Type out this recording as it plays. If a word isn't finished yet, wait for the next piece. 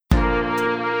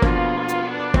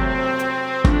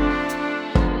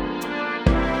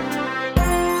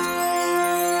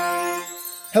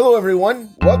Hello,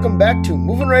 everyone. Welcome back to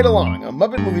Moving Right Along, a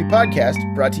Muppet movie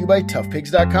podcast brought to you by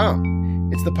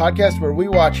ToughPigs.com. It's the podcast where we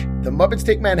watch The Muppets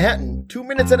Take Manhattan 2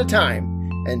 minutes at a time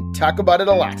and talk about it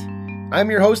a lot. I'm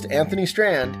your host, Anthony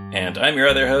Strand. And I'm your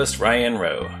other host, Ryan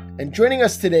Rowe. And joining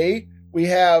us today, we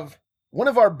have one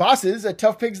of our bosses at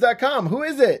ToughPigs.com. Who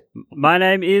is it? My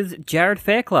name is Jared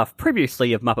Fairclough,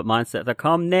 previously of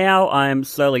MuppetMindset.com. Now I'm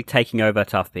slowly taking over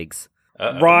Tough Pigs.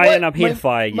 Ryan, I'm here to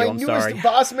fire you. I'm sorry. My newest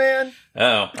boss man. Oh,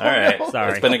 all right. No.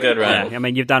 Sorry. It's been a good run. Yeah, I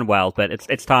mean, you've done well, but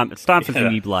it's time for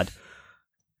some new blood.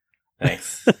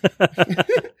 Thanks.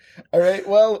 All right.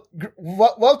 Well,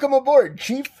 welcome aboard,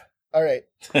 Chief. All right.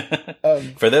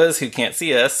 For those who can't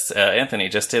see us, Anthony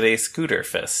just did a scooter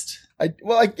fist. I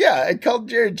called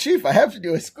Jared Chief. I have to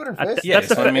do a scooter fist. Yeah, I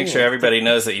just want to make sure everybody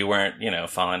knows that you weren't,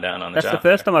 falling down on the job. That's the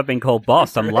first time I've been called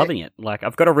boss. I'm loving it. Like,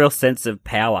 I've got a real sense of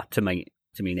power to me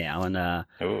now,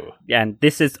 and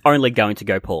this is only going to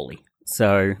go poorly.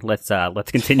 So let's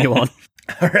continue on.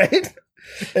 All right,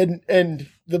 and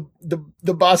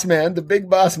the boss man, the big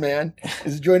boss man,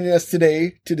 is joining us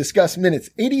today to discuss minutes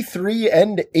 83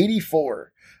 and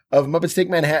 84 of Muppets Take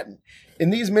Manhattan. In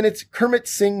these minutes, Kermit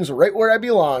sings "Right Where I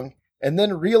Belong" and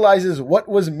then realizes what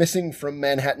was missing from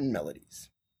Manhattan Melodies.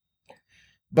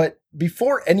 But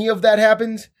before any of that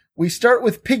happens, we start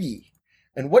with Piggy.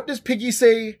 And what does Piggy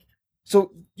say?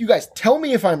 So, you guys, tell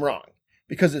me if I'm wrong.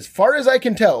 Because as far as I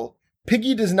can tell,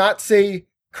 Piggy does not say,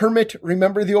 "Kermit,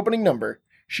 remember the opening number."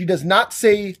 She does not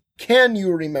say, "Can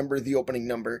you remember the opening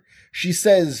number?" She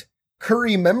says,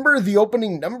 "Remember the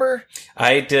opening number?"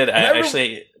 I did. I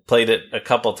actually played it a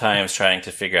couple times trying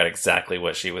to figure out exactly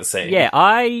what she was saying. Yeah,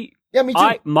 me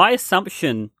too. My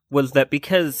assumption was that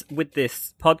because with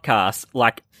this podcast,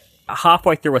 like,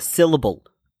 halfway through a syllable,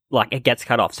 like, it gets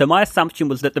cut off. So my assumption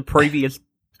was that the previous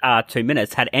 2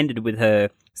 minutes had ended with her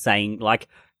saying, like,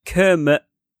 Kermit,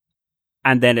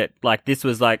 and then it, like, this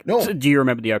was like, no. Do you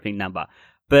remember the opening number?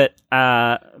 But,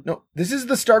 no, this is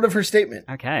the start of her statement.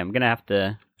 Okay, I'm gonna have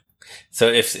to... So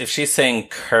if she's saying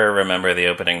Kerr, remember the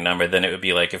opening number, then it would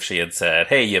be like if she had said,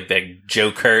 "Hey, you big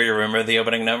joker, you remember the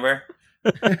opening number?"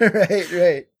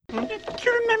 Right. Do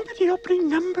you remember the opening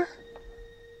number?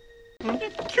 Do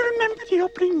you remember the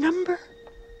opening number?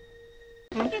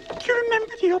 Do you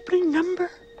remember the opening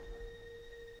number?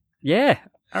 Yeah,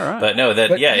 all right. But no,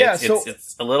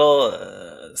 it's a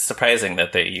little surprising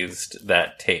that they used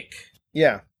that take.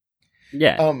 Yeah.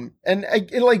 Yeah. And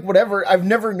whatever, I've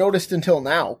never noticed until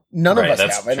now. None of us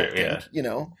have, I don't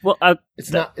think, Well,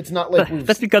 it's not like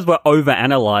that's because we're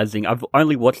over-analyzing. I've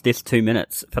only watched this 2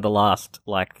 minutes for the last,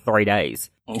 3 days.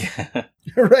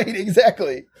 Right,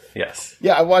 exactly. Yes.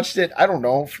 Yeah, I watched it, I don't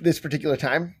know, this particular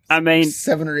time. I mean...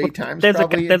 7 or 8 times, there's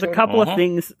probably. There's a couple of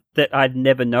things that I'd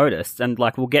never noticed, and,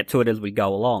 we'll get to it as we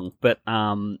go along. But,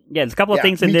 there's a couple of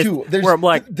things in this where I'm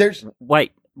like,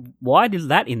 wait, why is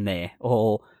that in there?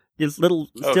 Or... There's little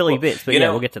silly bits, but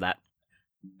we'll get to that.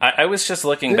 I was just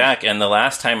looking back, and the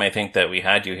last time I think that we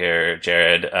had you here,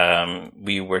 Jared,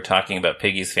 we were talking about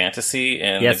Piggy's Fantasy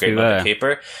in The Great Muppet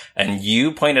Caper, and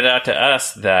you pointed out to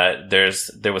us that there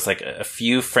was a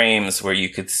few frames where you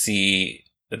could see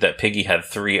that Piggy had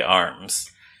 3 arms.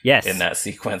 Yes. In that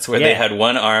sequence, where they had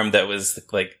one arm that was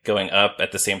going up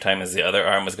at the same time as the other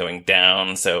arm was going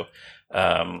down. So,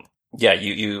 yeah,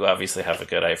 you obviously have a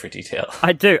good eye for detail.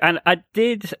 I do, and I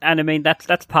did, and I mean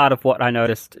that's part of what I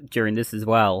noticed during this as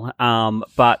well.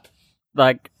 But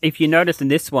if you notice in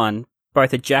this one,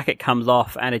 both a jacket comes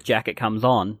off and a jacket comes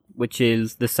on, which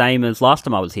is the same as last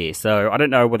time I was here. So I don't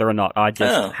know whether or not I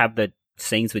just have the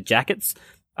scenes with jackets.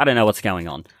 I don't know what's going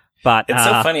on. But it's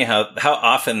so funny how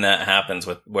often that happens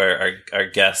with where our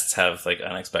guests have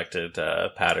unexpected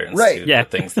patterns to the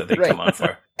things that they come on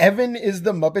for. Evan is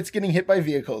the Muppets getting hit by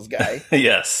vehicles guy.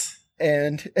 Yes.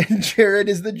 And Jared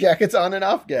is the jackets on and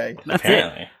off guy. That's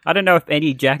apparently. It. I don't know if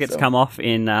any jackets come off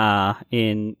in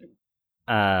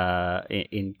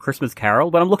Christmas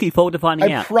Carol, but I'm looking forward to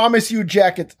finding out. I promise you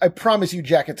jackets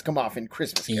come off in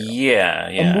Christmas Carol.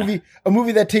 Yeah. A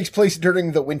movie that takes place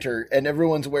during the winter and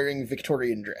everyone's wearing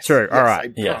Victorian dress. True. All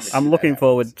right. I'm looking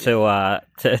forward to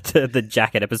the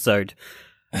jacket episode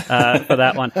for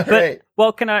that one. But right.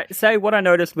 Well, can I say what I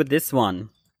noticed with this one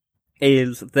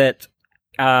is that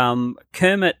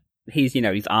Kermit,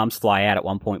 his arms fly out at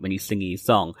one point when he's singing his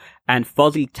song, and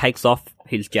Fozzie takes off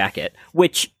his jacket,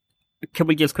 which, can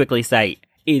we just quickly say,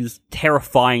 is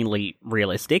terrifyingly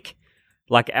realistic.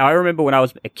 I remember when I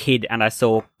was a kid and I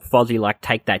saw Fozzie,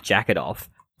 take that jacket off.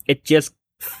 It just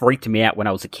freaked me out when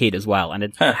I was a kid as well, and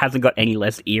it hasn't got any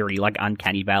less eerie,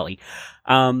 Uncanny Valley.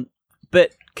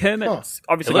 But Kermit's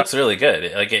obviously... It looks really good.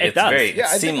 It's does. very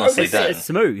seamlessly done. It's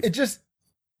smooth. It just...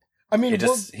 I mean, he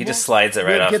just slides it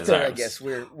right off his arms. I guess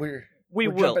we're we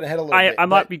will. Jumping ahead a little bit, I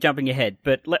might be jumping ahead,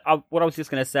 but what I was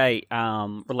just going to say,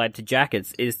 related to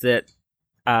jackets, is that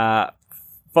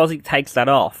Fozzie takes that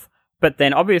off, but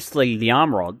then obviously the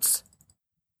arm rods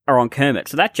are on Kermit,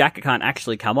 so that jacket can't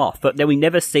actually come off. But then we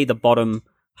never see the bottom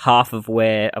half of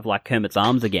like Kermit's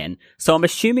arms again. So I'm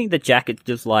assuming the jacket's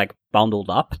just like bundled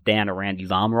up down around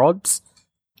his arm rods.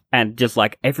 And just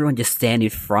like everyone just stand in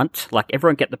front, like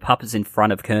everyone get the puppets in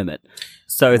front of Kermit,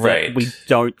 so that we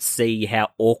don't see how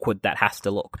awkward that has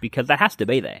to look, because that has to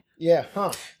be there. Yeah,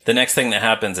 huh. The next thing that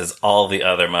happens is all the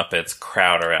other Muppets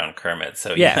crowd around Kermit.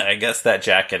 So yeah, I guess that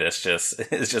jacket is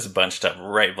just bunched up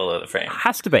right below the frame.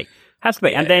 Has to be.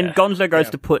 And then Gonzo goes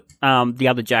to put the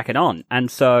other jacket on,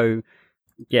 and so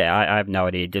I have no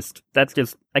idea.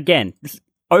 That's again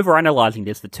overanalyzing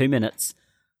this for 2 minutes.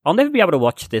 I'll never be able to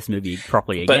watch this movie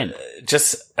properly again.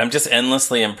 But I'm just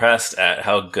endlessly impressed at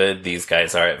how good these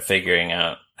guys are at figuring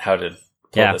out how to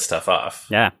pull this stuff off.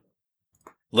 Yeah.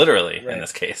 Literally, in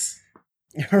this case.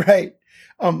 Right.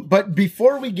 But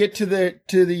before we get to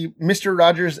the Mr.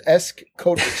 Rogers-esque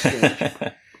coat exchange,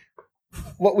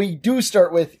 what we do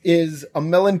start with is a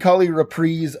melancholy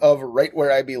reprise of Right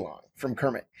Where I Belong from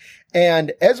Kermit.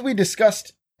 And as we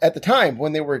discussed at the time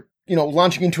when they were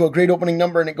launching into a great opening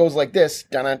number, and it goes like this.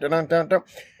 Dun, dun, dun, dun, dun.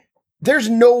 There's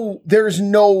no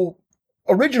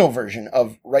original version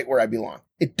of Right Where I Belong.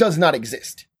 It does not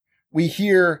exist. We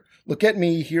hear, look at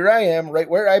me, here I am, right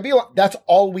where I belong. That's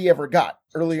all we ever got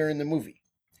earlier in the movie.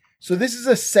 So this is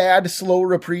a sad, slow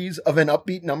reprise of an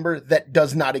upbeat number that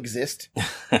does not exist.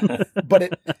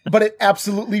 but it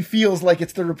absolutely feels like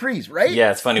it's the reprise, right?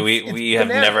 Yeah, it's funny. We have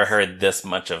never heard this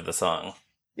much of the song.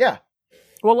 Yeah.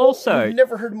 Well, also, we've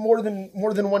never heard more than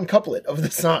one couplet of the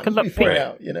song before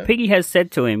now. Piggy has said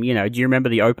to him, do you remember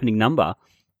the opening number?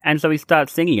 And so he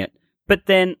starts singing it. But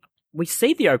then we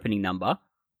see the opening number,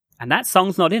 and that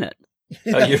song's not in it.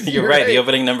 Yes, you're right. The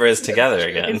opening number is Together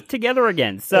Again. It's Together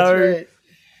Again. So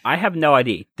I have no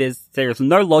idea. There's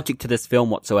no logic to this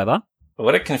film whatsoever.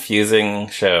 What a confusing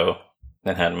show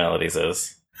Manhattan Melodies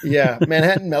is. Yeah,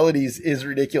 Manhattan Melodies is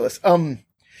ridiculous.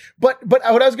 But what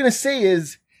I was going to say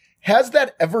is, has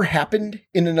that ever happened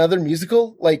in another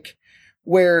musical? Like,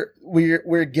 where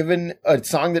we're given a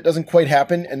song that doesn't quite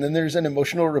happen, and then there's an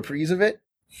emotional reprise of it?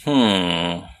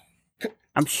 I'm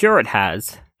sure it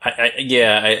has.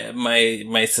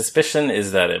 My suspicion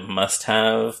is that it must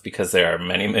have, because there are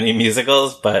many, many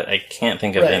musicals, but I can't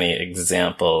think of any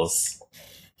examples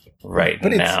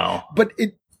now.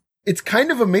 It's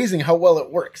kind of amazing how well it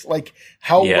works. Like,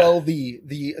 how well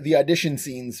the audition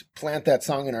scenes plant that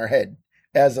song in our head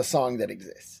as a song that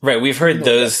exists. Right, we've heard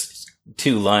those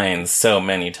two lines so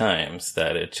many times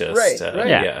that it just...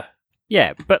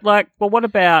 Yeah, but what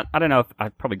about... I don't know if...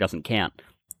 It probably doesn't count.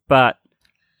 But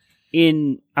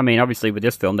obviously with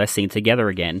this film, they're seen Together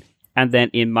Again. And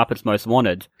then in Muppets Most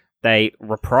Wanted, they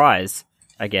reprise,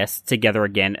 I guess, Together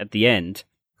Again at the end.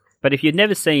 But if you'd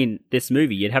never seen this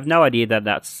movie, you'd have no idea that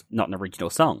that's not an original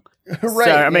song.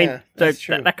 Right, so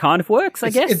that kind of works,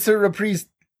 I guess. It's a reprise...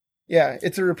 Yeah,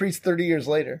 it's a reprise 30 years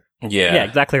later. Yeah,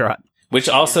 exactly right. Which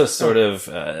also sort of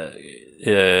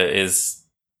is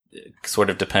sort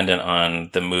of dependent on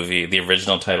the movie, the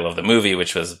original title of the movie,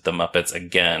 which was The Muppets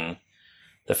Again.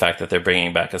 The fact that they're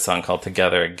bringing back a song called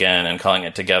Together Again and calling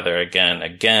it Together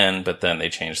Again, but then they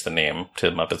changed the name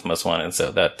to Muppets Most Wanted, so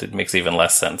that makes even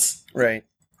less sense. Right.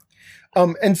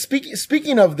 And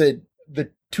speaking of the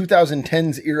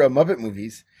 2010s era Muppet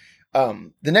movies,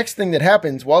 the next thing that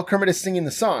happens while Kermit is singing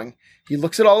the song, he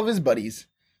looks at all of his buddies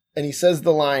and he says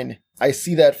the line, "I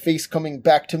see that face coming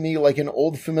back to me like an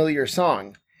old familiar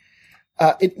song."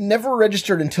 It never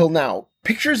registered until now.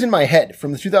 Pictures in my head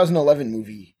from the 2011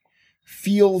 movie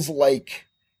feels like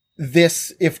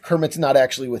this if Kermit's not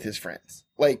actually with his friends.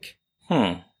 Like,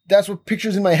 that's what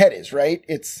Pictures in my head is, right?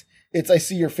 It's I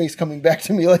see your face coming back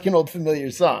to me like an old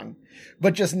familiar song,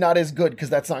 but just not as good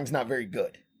because that song's not very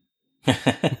good.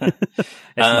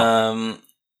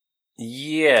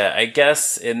 Yeah, I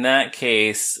guess in that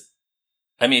case,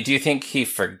 do you think he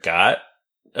forgot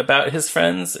about his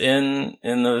friends in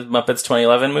the Muppets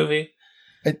 2011 movie?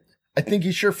 I think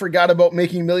he sure forgot about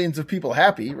making millions of people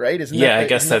happy, right? I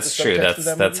guess that's true.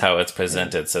 That's how it's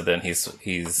presented. So then he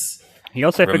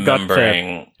also forgot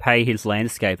to pay his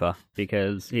landscaper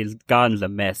because his garden's a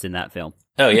mess in that film.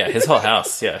 Oh yeah, his whole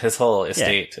house, his whole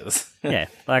estate is. Yeah,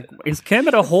 is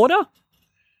Kermit a hoarder?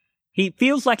 He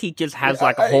feels like he just has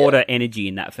hoarder energy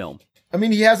in that film.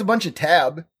 He has a bunch of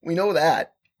tab. We know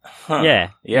that. Huh.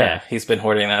 Yeah. He's been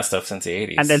hoarding that stuff since the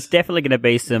 80s. And there's definitely going to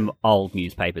be some old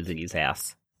newspapers in his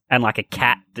house. And a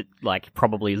cat that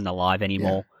probably isn't alive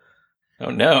anymore. Oh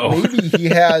no!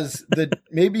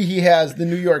 Maybe he has the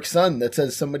New York Sun that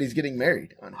says somebody's getting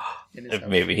married on it.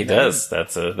 Maybe he does.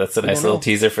 That's a nice little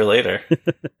teaser for later.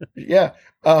 Yeah.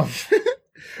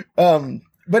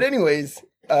 But anyways,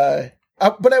 what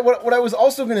I was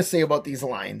also going to say about these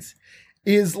lines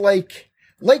is like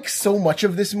so much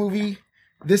of this movie,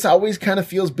 this always kind of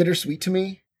feels bittersweet to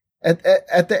me at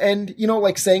the end, you know,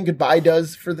 like saying goodbye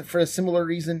does for a similar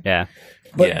reason. Yeah.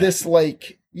 But this,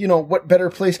 like, you know, what better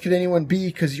place could anyone be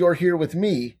because you're here with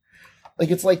me?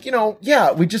 Like, it's like, you know,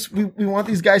 yeah, we want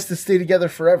these guys to stay together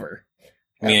forever.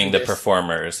 Meaning the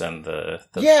performers and the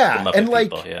Muppet and like,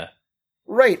 people, yeah.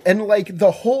 Right, and like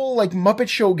the whole like Muppet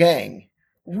Show gang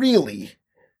really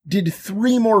did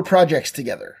 3 more projects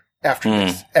together after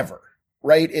this ever.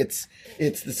 Right? It's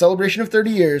the celebration of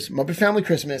 30 years, Muppet Family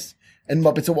Christmas, and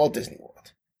Muppets at Walt Disney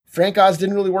World. Frank Oz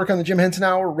didn't really work on the Jim Henson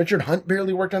Hour. Richard Hunt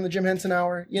barely worked on the Jim Henson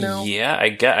Hour, you know? Yeah,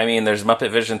 I mean, there's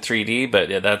Muppet Vision 3D, but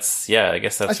I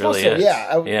guess that's really it.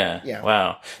 Yeah.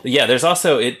 Wow. Yeah, there's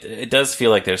also, it does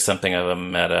feel like there's something of a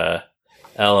meta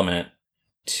element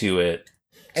to it,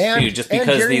 and, too, just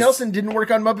because Jerry Nelson didn't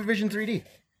work on Muppet Vision 3D,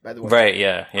 by the way. Right,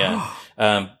 yeah.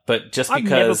 But just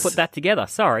because... I've never put that together,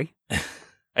 sorry.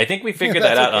 I think we figured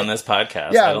that out on this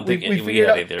podcast. Yeah, I don't think we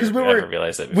had either ever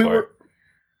realized it before.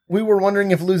 We were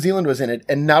wondering if Lou Zealand was in it,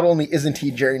 and not only isn't he,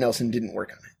 Jerry Nelson didn't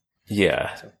work on it.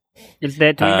 Yeah. So. Is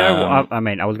there, do we know, I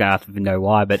mean, I was going to ask if you know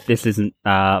why, but this isn't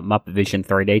Muppet Vision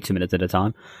 3D 2 minutes at a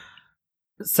time.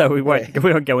 So we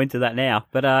won't go into that now.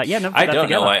 But yeah, never I don't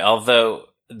know why, although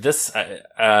this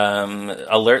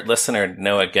alert listener,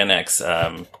 Noah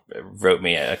Genex, wrote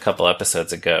me a couple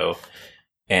episodes ago,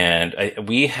 and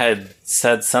we had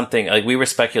said something, like we were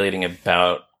speculating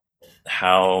about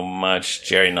how much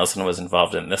Jerry Nelson was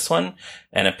involved in this one.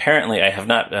 And apparently, I have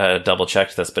not double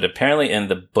checked this, but apparently in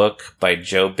the book by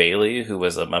Joe Bailey, who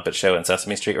was a Muppet Show and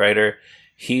Sesame Street writer,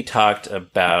 he talked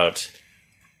about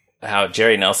how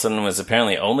Jerry Nelson was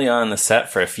apparently only on the set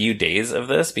for a few days of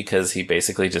this because he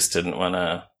basically just didn't want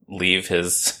to leave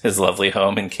his lovely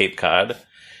home in Cape Cod.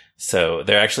 So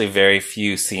there are actually very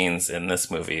few scenes in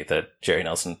this movie that Jerry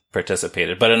Nelson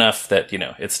participated, but enough that, you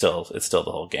know, it's still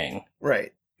the whole gang.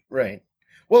 Right.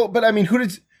 Well, but I mean,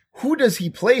 who does he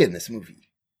play in this movie?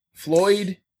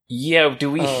 Floyd? Yeah,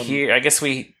 do we hear? I guess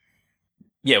we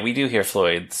do hear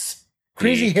Floyd's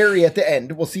Crazy Harry at the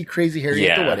end. We'll see Crazy Harry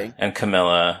at the wedding, and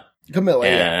Camilla,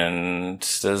 and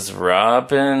does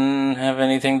Robin have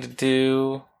anything to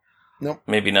do? Nope,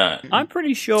 maybe not. I'm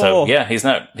pretty sure. So yeah, he's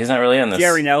not really in this.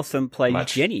 Jerry Nelson plays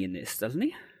Jenny in this, doesn't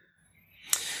he?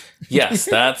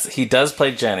 Yes, he does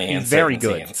play Jenny. He's in very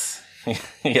good. Scenes.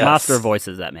 Yes. Master of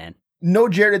voices, that man. No,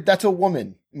 Jared, that's a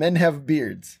woman. Men have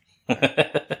beards.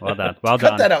 Well done.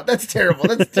 Cut that out. That's terrible.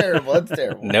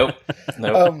 Nope.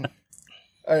 All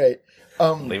right.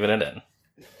 Leave it in.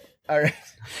 All right.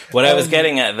 What I was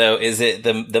getting at, though, is it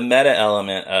the meta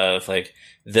element of like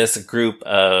this group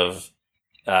of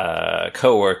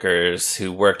co-workers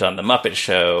who worked on the Muppet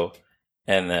Show,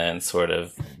 and then sort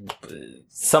of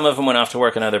some of them went off to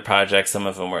work on other projects. Some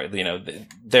of them were, you know,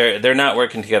 they're not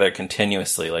working together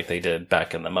continuously like they did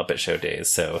back in the Muppet Show days.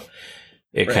 So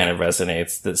it kind of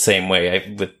resonates the same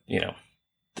way with, you know,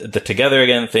 the together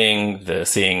again thing, the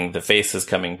seeing the faces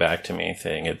coming back to me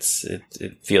thing. It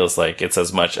feels like it's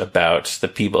as much about the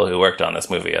people who worked on this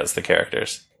movie as the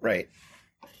characters. Right.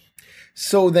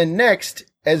 So then next,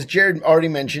 as Jared already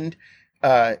mentioned,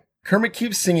 Kermit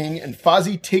keeps singing, and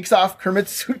Fozzie takes off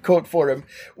Kermit's suit coat for him,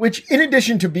 which, in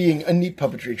addition to being a neat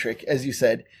puppetry trick, as you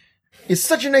said, is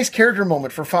such a nice character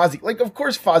moment for Fozzie. Like, of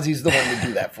course Fozzie's the one to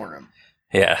do that for him.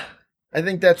 Yeah. I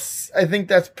think that's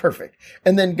perfect.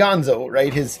 And then Gonzo,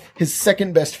 right? His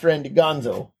second best friend,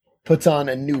 Gonzo, puts on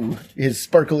his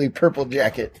sparkly purple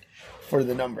jacket for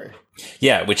the number.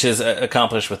 Yeah, which is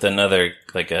accomplished with another,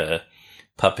 like a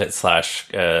puppet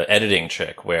 / editing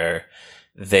trick where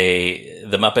the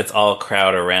Muppets all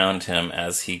crowd around him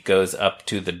as he goes up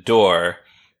to the door,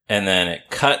 and then it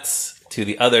cuts to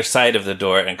the other side of the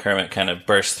door, and Kermit kind of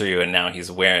bursts through, and now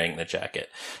he's wearing the jacket.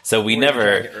 So they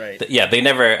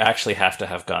never actually have to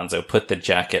have Gonzo put the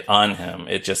jacket on him.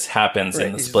 It just happens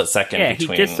in the split second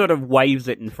between. He just sort of waves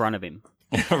it in front of him.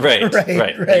 Right.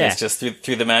 It's just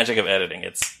through the magic of editing.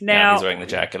 Now he's wearing the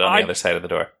jacket on the other side of the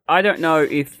door. I don't know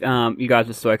if you guys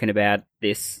have spoken about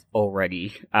this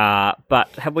already, but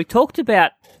have we talked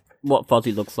about what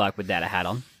Fozzie looks like without a hat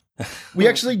on? We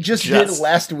actually just did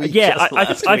last week. Yeah,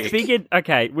 I figured,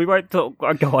 okay, we won't go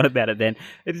on about it then.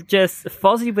 It's just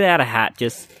Fozzie without a hat,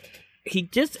 he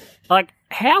just, like,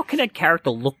 how can a character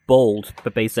look bald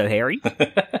but be so hairy?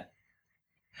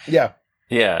 Yeah.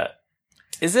 Yeah.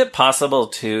 Is it possible,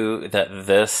 too, that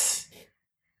this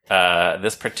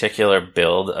this particular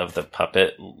build of the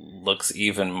puppet looks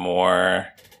even more.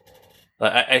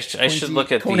 I should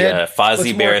look at the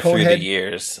Fozzie Bear through the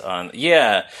years.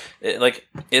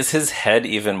 Is his head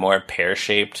even more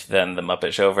pear-shaped than the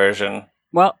Muppet Show version?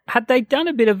 Well, had they done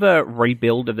a bit of a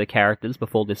rebuild of the characters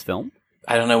before this film?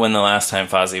 I don't know when the last time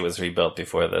Fozzie was rebuilt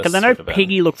before this. Because I know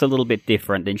Piggy looks a little bit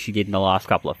different than she did in the last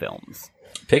couple of films.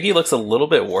 Piggy looks a little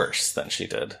bit worse than she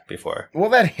did before.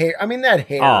 Well, that hair.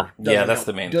 Oh, yeah, that's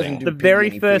the main thing. The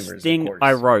very first thing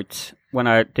I wrote when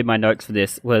I did my notes for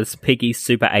this was Piggy's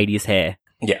super 80s hair.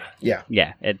 Yeah.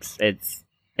 Yeah, it's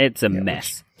a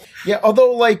mess. Yeah,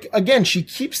 although, like, again, she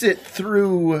keeps it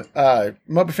through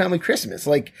Muppet Family Christmas.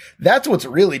 Like, that's what's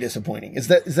really disappointing, is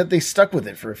that they stuck with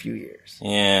it for a few years.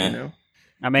 Yeah. You know?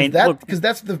 I mean,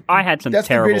 I had some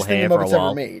terrible hair for a while.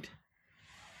 Ever made.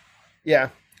 Yeah,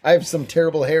 I have some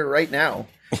terrible hair right now,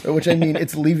 which I mean,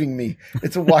 it's leaving me.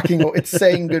 It's walking. It's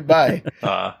saying goodbye.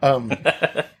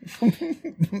 But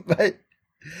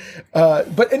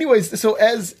anyways, so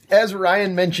as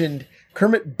Ryan mentioned,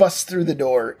 Kermit busts through the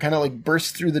door, kind of like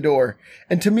bursts through the door,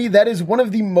 and to me, that is one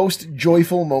of the most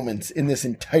joyful moments in this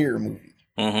entire movie.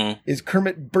 Mm-hmm. Is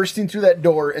Kermit bursting through that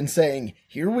door and saying,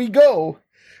 "Here we go."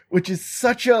 Which is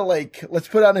such a, like, let's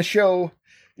put on a show,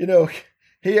 you know,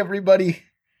 hey, everybody,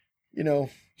 you know.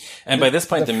 And by this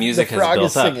point, the music has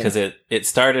built up, because it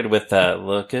started with that,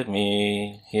 look at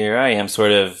me, here I am,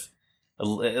 sort of a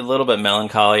little bit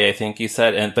melancholy, I think you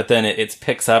said. But then it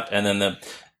picks up, and then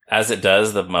as it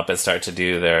does, the Muppets start to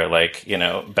do their, like, you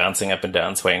know, bouncing up and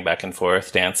down, swaying back and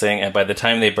forth, dancing. And by the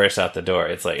time they burst out the door,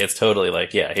 it's totally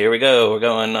like, yeah, here we go. We're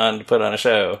going on to put on a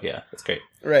show. Yeah, it's great.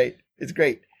 Right. It's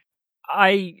great.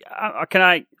 Again,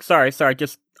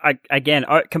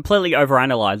 completely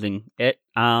overanalyzing it.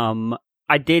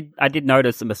 I did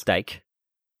notice a mistake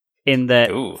in that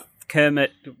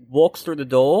Kermit walks through the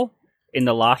door in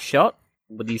the last shot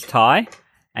with his tie,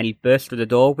 and he bursts through the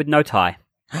door with no tie.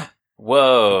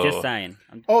 Whoa! Just saying.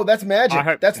 That's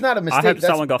magic. That's not a mistake. I hope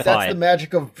someone got fired. That's the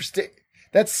magic of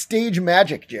that's stage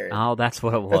magic, Jared. Oh, that's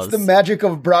what it was. That's the magic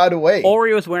of Broadway. Or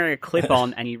he was wearing a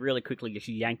clip-on, and he really quickly just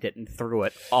yanked it and threw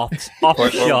it off the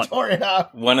shot. Tore it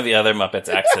off. One of the other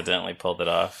Muppets accidentally pulled it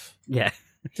off. Yeah.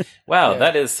 Wow,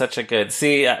 that is such a good...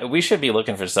 See, we should be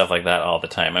looking for stuff like that all the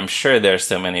time. I'm sure there's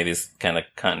so many of these kind of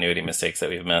continuity mistakes that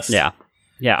we've missed. Yeah.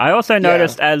 Yeah, I also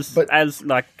noticed as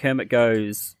like Kermit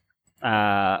goes,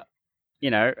 you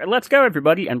know, let's go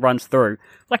everybody, and runs through.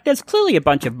 Like, there's clearly a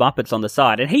bunch of Muppets on the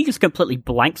side, and he just completely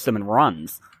blanks them and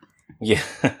runs. Yeah.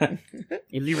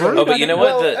 Is he rude? Oh, but you know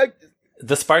what?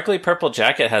 The sparkly purple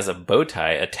jacket has a bow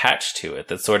tie attached to it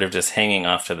that's sort of just hanging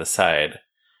off to the side.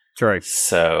 True.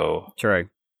 So... True.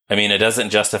 I mean, it doesn't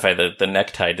justify the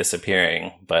necktie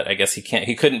disappearing, but I guess he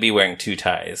couldn't be wearing two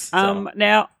ties. So.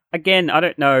 Now, again, I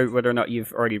don't know whether or not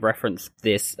you've already referenced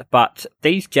this, but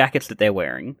these jackets that they're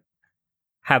wearing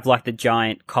have, like, the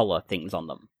giant collar things on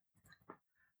them.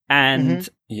 And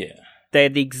they're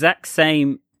the exact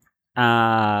same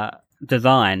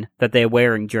design that they're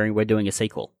wearing during We're Doing a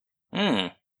Sequel.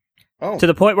 Mm. Oh, to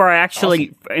the point where I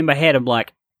actually, in my head, I'm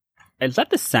like, is that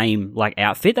the same, like,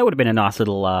 outfit? That would have been a nice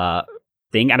little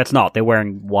thing. And it's not. They're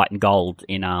wearing white and gold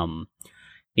in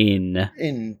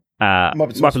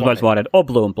Muppets Most Wanted. Or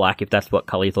blue and black, if that's what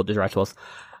colour you thought the dress was.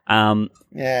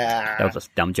 Yeah, that was a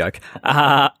dumb joke.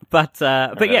 But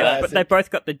they both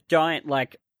got the giant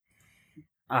like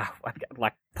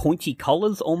pointy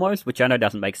collars almost, which I know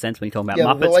doesn't make sense when you're talking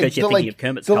about Muppets because you're thinking of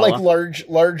Kermit's collar. Like large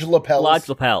lapels. Large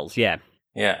lapels, yeah.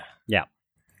 Yeah.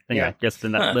 Anyway, just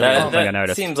in that little thing I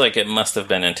noticed. Seems like it must have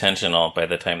been intentional by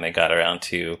the time they got around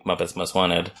to Muppets Most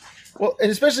Wanted. Well, and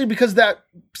especially because that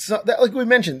like we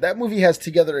mentioned, that movie has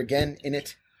Together Again in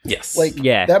it. Yes.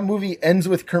 That movie ends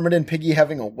with Kermit and Piggy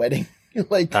having a wedding.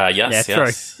 Yes.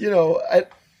 True. You know,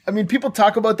 I mean, people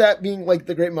talk about that being like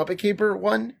the Great Muppet Caper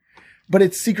one, but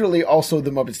it's secretly also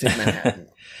the Muppets Take Manhattan,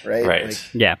 right? Right.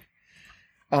 Yeah.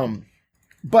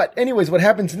 But anyways, what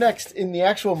happens next in the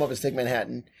actual Muppets Take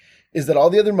Manhattan is that all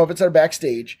the other Muppets are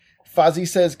backstage. Fozzie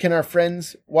says, "Can our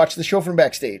friends watch the show from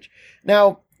backstage?"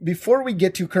 Now, before we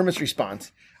get to Kermit's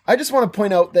response, I just want to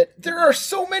point out that there are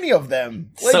so many of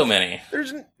them. So many.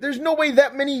 There's no way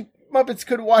that many Muppets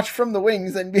could watch from the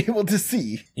wings and be able to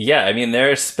see. Yeah, I mean,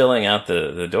 they're spilling out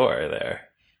the door there.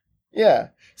 Yeah.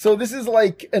 So this is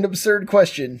like an absurd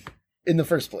question in the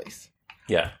first place.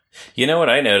 Yeah. You know what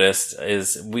I noticed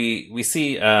is we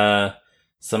see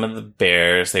some of the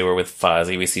bears, they were with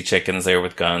Fozzie. We see chickens, they were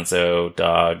with Gonzo,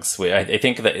 dogs. I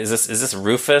think that is this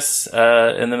Rufus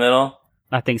in the middle?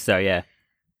 I think so, yeah.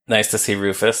 Nice to see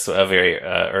Rufus, a very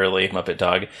early Muppet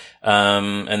dog.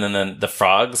 And then the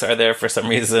frogs are there for some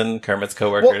reason, Kermit's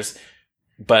coworkers.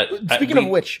 But speaking of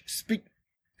which,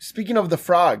 speaking of the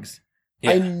frogs,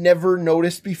 I never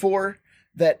noticed before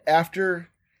that after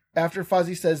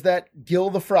Fozzie says that, Gil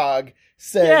the frog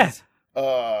says,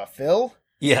 Phil?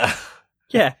 Yeah.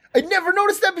 Yeah. I never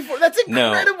noticed that before. That's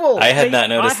incredible. No, I had not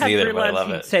noticed it either, but I love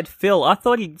it. He said Phil. I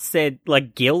thought he said,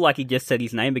 like, Gil, like he just said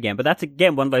his name again. But that's,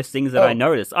 again, one of those things that I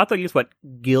noticed. I thought he just went,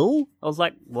 Gil? I was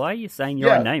like, why are you saying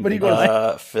your own name? But he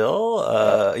goes,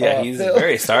 Phil? He's Phil.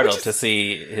 very startled to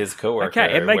see his coworker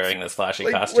wearing this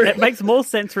flashy costume. It makes more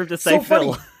sense for him to say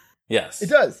Phil. Funny. Yes. It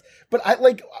does. But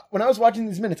when I was watching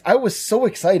these minutes, I was so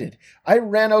excited. I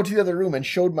ran out to the other room and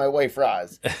showed my wife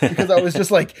Roz because I was just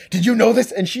like, did you know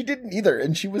this? And she didn't either.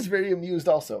 And she was very amused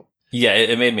also. Yeah,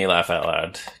 it made me laugh out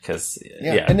loud because,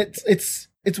 And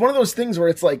it's one of those things where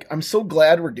it's like, I'm so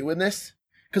glad we're doing this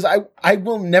because I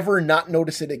will never not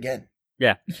notice it again.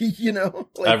 Yeah. You know?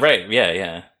 Right.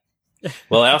 Yeah.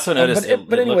 Well, I also noticed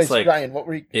but anyways, looks like Ryan, what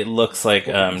were you? It looks like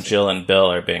Jill and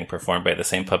Bill are being performed by the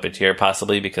same puppeteer,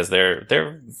 possibly because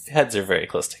their heads are very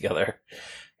close together.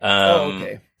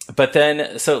 Okay. But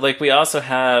then, so like we also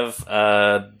have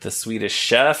the Swedish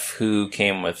chef who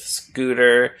came with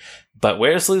Scooter, but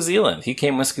where's New Zealand? He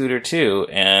came with Scooter too,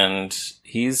 and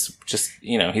he's just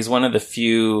he's one of the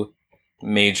few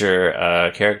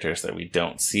major characters that we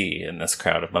don't see in this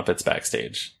crowd of Muppets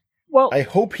backstage. Well, I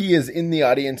hope he is in the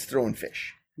audience throwing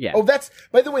fish. Yeah. Oh,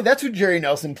 by the way, that's who Jerry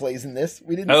Nelson plays in this.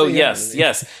 We didn't. Oh, say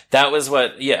yes. That was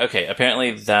what. Yeah. Okay.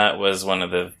 Apparently, that was one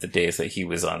of the days that he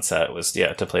was on set was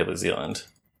to play New Zealand.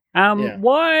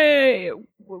 Why?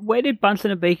 Where did Bunsen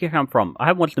and Beaker come from? I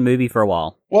haven't watched the movie for a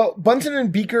while. Well, Bunsen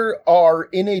and Beaker are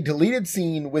in a deleted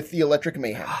scene with the Electric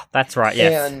Mayhem. That's right.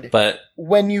 Yes. And but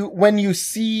when you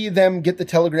see them get the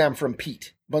telegram from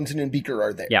Pete, Bunsen and Beaker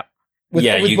are there. Yep. With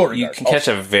you can catch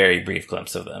a very brief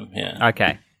glimpse of them. Yeah.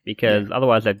 Okay. Because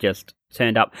otherwise they've just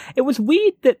turned up. It was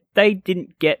weird that they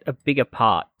didn't get a bigger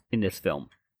part in this film.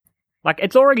 Like,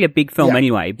 it's already a big film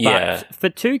anyway, but for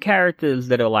two characters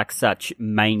that are like such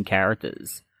main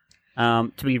characters,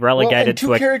 to be relegated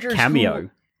to a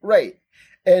cameo. Right.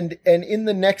 And in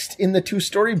the two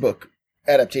storybook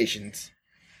adaptations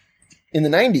in the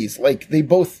 90s, like, they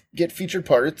both get featured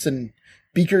parts, and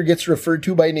Beaker gets referred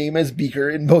to by name as Beaker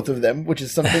in both of them, which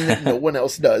is something that no one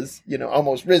else does.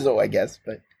 Almost Rizzo, I guess.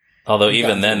 But although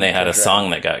even then they had a song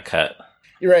that got cut.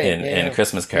 You're right. In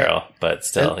Christmas Carol, but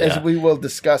still, as we will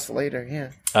discuss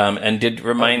later, And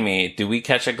remind me, do we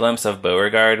catch a glimpse of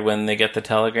Beauregard when they get the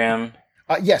telegram?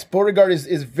 Yes, Beauregard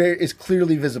is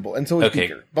clearly visible, and so is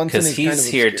Beaker. Because he's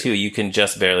here too. You can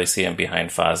just barely see him behind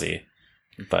Fozzie.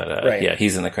 But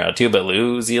he's in the crowd too. But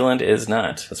New Zealand is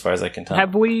not, as far as I can tell.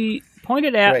 Have we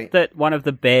pointed out that one of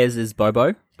the bears is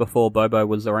Bobo before Bobo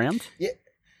was around?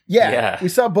 Yeah. We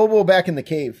saw Bobo back in the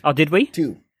cave. Oh, did we?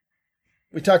 Too.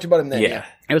 We talked about him then. Yeah.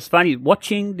 It was funny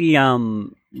watching the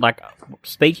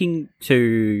speaking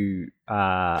to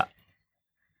well,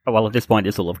 at this point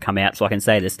this will have come out, so I can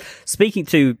say this. Speaking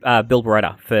to Bill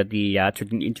Beretta for the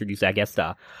to introduce our guest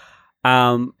star,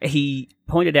 he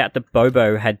pointed out that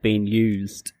Bobo had been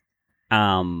used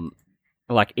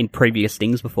like in previous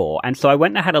things before, and so I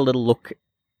went and had a little look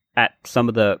at some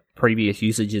of the previous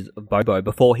usages of Bobo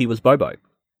before he was Bobo.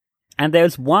 And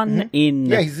there's one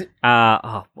in,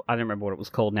 I don't remember what it was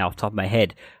called now off the top of my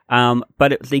head,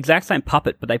 but it was the exact same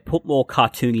puppet, but they put more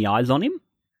cartoony eyes on him,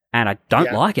 and I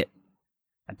don't like it.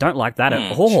 I don't like that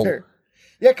at all. Sure.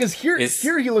 Yeah, because here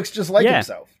he looks just like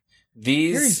himself.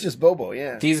 Here he's just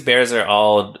Bobo, These bears are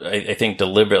all, I think,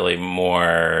 deliberately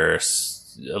a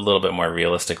little bit more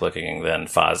realistic looking than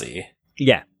Fozzie.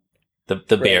 Yeah.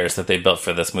 The bears that they built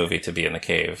for this movie to be in the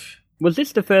cave. Was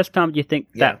this the first time you think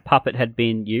that puppet had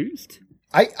been used?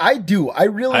 I do.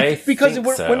 Because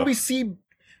when we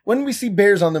see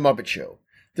bears on the Muppet Show,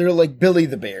 they're like Billy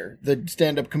the Bear, the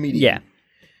stand-up comedian. Yeah.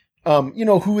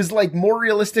 Who is like more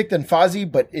realistic than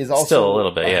Fozzie, but is also still a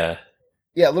little bit,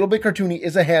 yeah, a little bit cartoony.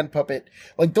 Is a hand puppet.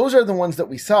 Like those are the ones that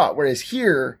we saw. Whereas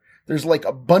here, there's like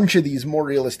a bunch of these more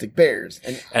realistic bears,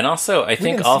 and also I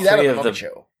think all three of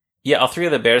all three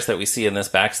of the bears that we see in this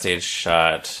backstage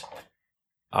shot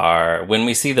are, when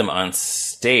we see them on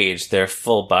stage, they're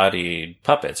full-bodied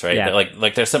puppets, right? Yeah.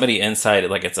 Like there's somebody inside,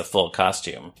 like it's a full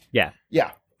costume. Yeah.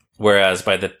 Yeah. Whereas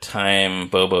by the time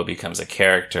Bobo becomes a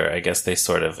character, I guess they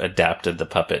sort of adapted the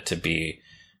puppet to be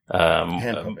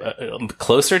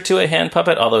closer to a hand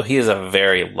puppet, although he is a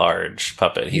very large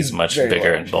puppet. He's much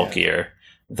bigger and bulkier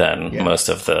than most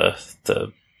of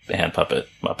the hand puppet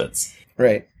Muppets.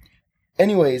 Right.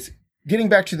 Anyways, getting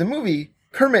back to the movie,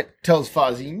 Kermit tells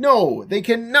Fozzie, no, they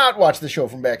cannot watch the show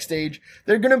from backstage.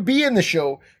 They're going to be in the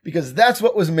show because that's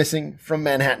what was missing from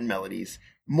Manhattan Melodies.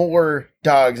 more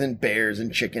dogs and bears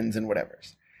and chickens and whatever.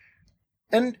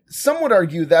 And some would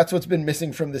argue that's what's been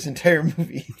missing from this entire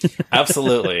movie.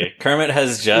 Absolutely. Kermit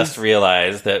has just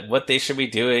realized that what they should be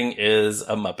doing is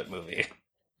a Muppet movie.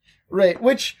 Right,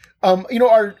 which,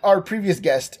 our previous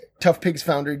guest, Tough Pigs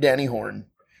founder Danny Horn,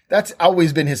 that's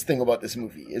always been his thing about this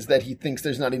movie, is that he thinks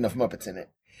there's not enough Muppets in it.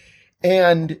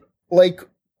 And, like,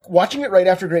 watching it right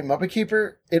after Great Muppet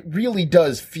Caper, it really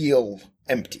does feel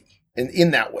empty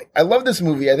in that way. I love this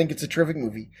movie. I think it's a terrific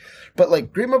movie. But,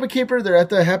 like, Great Muppet Caper, they're at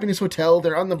the Happiness Hotel,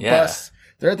 they're on the bus,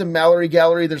 they're at the Mallory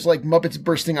Gallery, there's, like, Muppets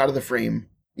bursting out of the frame,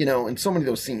 in so many of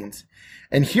those scenes.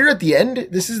 And here at the end,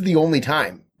 this is the only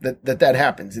time that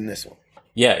happens in this one.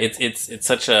 Yeah, it's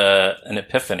such an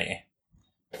epiphany.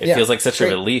 It feels like such a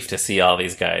relief to see all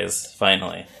these guys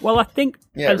finally. Well, I think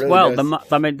as really well,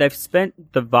 they've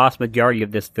spent the vast majority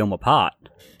of this film apart.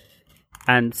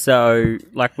 And so,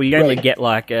 like, we only get,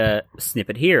 like, a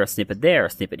snippet here, a snippet there, a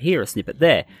snippet here, a snippet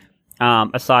there,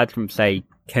 aside from, say,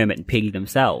 Kermit and Piggy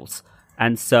themselves.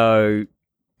 And so,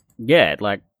 yeah,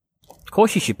 like, of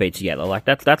course you should be together. Like,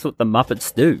 that's what the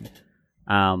Muppets do.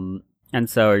 And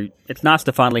so it's nice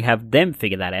to finally have them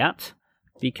figure that out,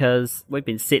 because we've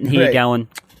been sitting here going,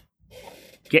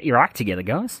 get your act together,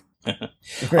 guys.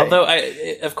 Although,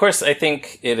 I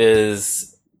think it is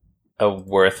a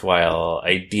worthwhile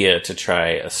idea to try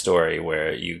a story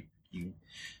where you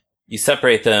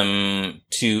separate them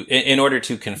in order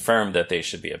to confirm that they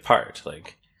should be apart.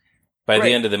 Like, by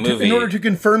the end of the movie... In order to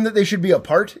confirm that they should be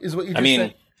apart, is what you just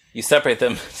said? You separate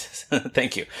them...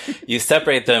 Thank you. You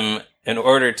separate them in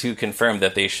order to confirm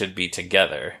that they should be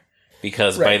together.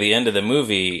 Because by the end of the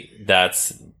movie,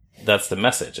 that's the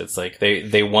message. It's like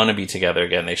they want to be together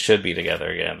again. They should be together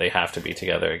again. They have to be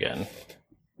together again.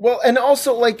 Well, and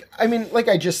also, like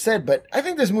I just said, but I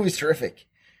think this movie's terrific.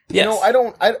 Yes. I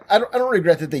don't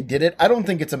regret that they did it. I don't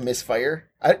think it's a misfire.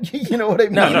 You know what I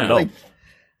mean? No. Like,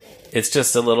 it's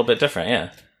just a little bit different,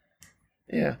 yeah.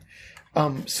 Yeah.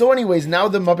 So anyways, now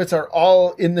the Muppets are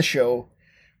all in the show,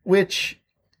 which,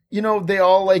 they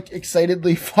all, like,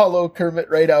 excitedly follow Kermit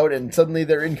right out, and suddenly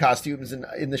they're in costumes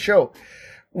in the show,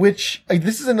 which,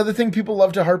 this is another thing people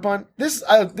love to harp on.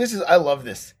 I love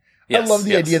this. Yes, I love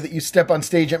the idea that you step on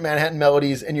stage at Manhattan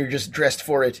Melodies and you're just dressed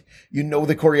for it. You know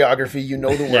the choreography, you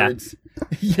know the words.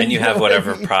 And you have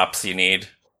whatever props you need.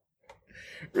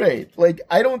 Right. Like,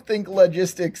 I don't think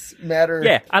logistics matter.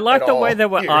 Yeah, I like the way they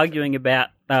were arguing about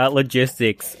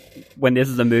logistics when this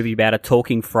is a movie about a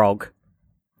talking frog,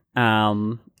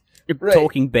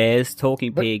 talking bears,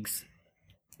 talking pigs.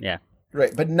 Yeah.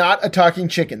 Right, but not a talking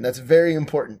chicken. That's very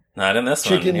important. Not in this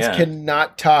Chickens one. Chickens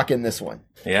cannot talk in this one.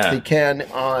 Yeah. They can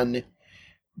on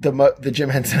the Jim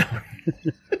Henson Hour.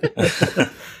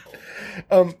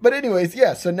 But anyways,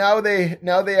 yeah, so now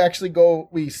they actually go,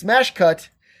 we smash cut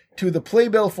to the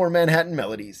playbill for Manhattan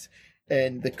Melodies.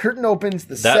 And the curtain opens,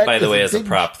 That, by the way, is a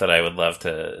prop that I would love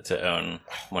to own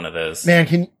one of those. Man,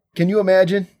 can you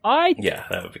imagine? Yeah,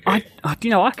 that would be great. I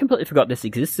completely forgot this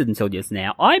existed until just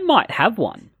now. I might have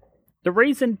one. The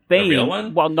reason being, a real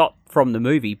one? Well, not from the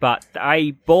movie, but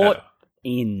I bought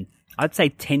I'd say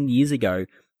 10 years ago,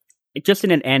 just in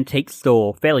an antique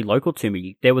store fairly local to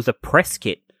me, there was a press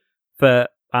kit for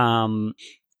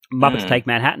Muppets Take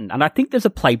Manhattan, and I think there's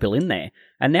a playbill in there,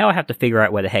 and now I have to figure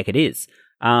out where the heck it is.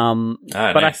 But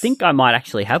nice. I think I might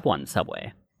actually have one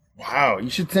somewhere. Wow, you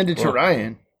should send it to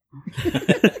Ryan.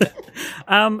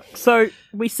 So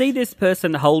we see this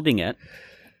person holding it.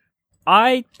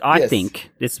 I think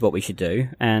this is what we should do,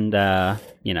 and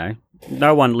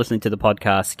no one listening to the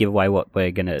podcast give away what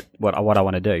I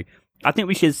want to do. I think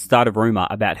we should start a rumor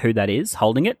about who that is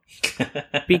holding it,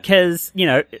 because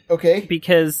okay.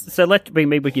 Because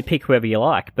maybe we could pick whoever you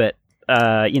like, but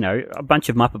a bunch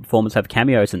of Muppet performers have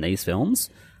cameos in these films.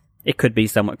 It could be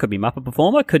someone, could be Muppet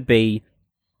performer, could be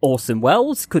Orson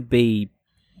Welles, could be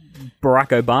Barack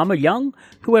Obama, young,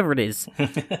 whoever it is.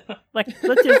 Like,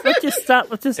 let's just start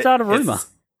a rumor.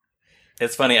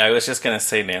 It's funny. I was just gonna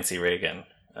say Nancy Reagan.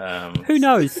 Who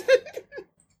knows?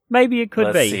 Maybe it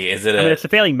could be. See. It's a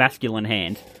fairly masculine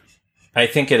hand. I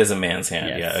think it is a man's hand.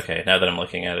 Yes. Yeah. Okay. Now that I'm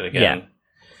looking at it again.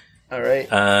 Yeah. All right.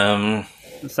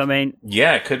 So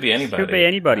yeah, it could be anybody. Could be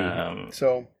anybody. There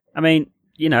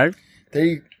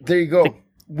you go.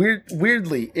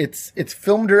 Weirdly, it's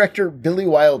film director Billy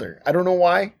Wilder. I don't know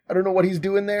why. I don't know what he's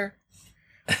doing there,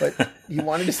 but he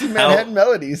wanted to see Manhattan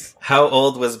Melodies. How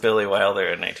old was Billy Wilder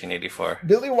in 1984?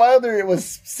 Billy Wilder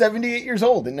was 78 years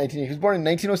old in 1980. He was born in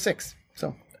 1906.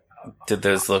 So, did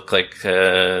those look like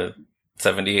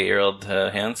 78-year-old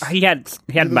hands? He had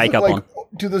makeup on.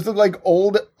 Do those look like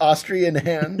old Austrian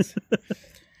hands?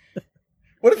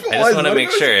 What if it was? I just want to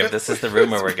make sure if this is the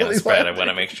rumor we're going to spread. I want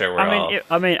to make sure we're all.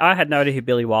 I had no idea who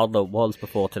Billy Wilder was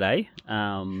before today.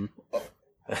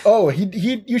 Oh,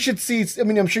 you should see. I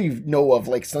mean, I'm sure you know of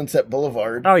like Sunset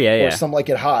Boulevard. Oh yeah. Or Some Like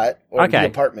It Hot. Or The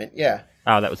Apartment. Yeah.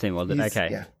 Oh, that was him, was it?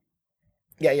 Okay.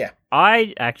 Yeah.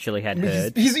 I actually had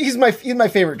heard. He's my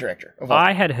favorite director.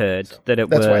 I had heard that it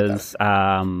was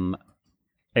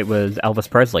Elvis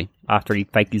Presley after he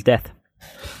faked his death.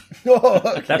 Oh,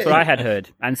 okay. That's what I had heard,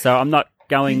 and so I'm not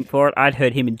going for it. I'd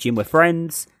heard him and Jim were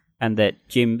friends, and that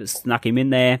Jim snuck him in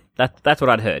there. That's what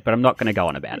I'd heard, but I'm not going to go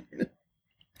on about it.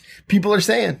 People are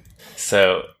saying.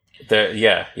 So that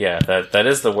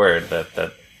is the word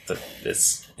that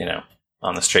is,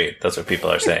 on the street. That's what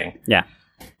people are saying. Yeah.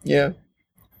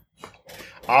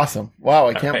 Awesome. Wow,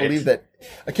 I can't believe that.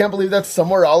 I can't believe that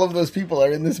somewhere all of those people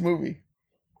are in this movie.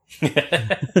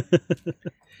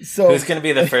 So who's going to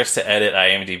be the first to edit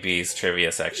IMDb's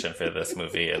trivia section for this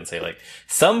movie and say, like,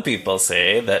 some people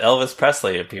say that Elvis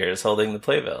Presley appears holding the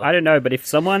playbill? I don't know, but if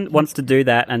someone wants to do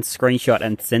that and screenshot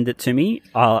and send it to me,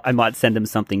 I might send them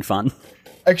something fun.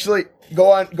 Actually,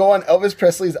 go on Elvis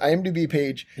Presley's IMDb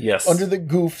page. Yes. Under the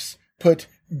goofs, put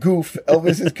goof.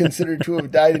 Elvis is considered to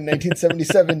have died in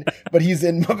 1977, but he's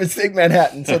in Muppets Take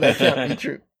Manhattan, so that can't be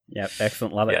true. Yep,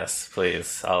 excellent. Love it. Yes,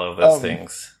 please. All of those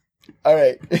things. All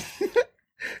right.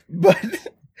 But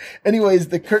anyways,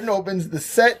 the curtain opens. The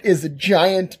set is a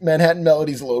giant Manhattan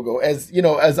Melodies logo. As you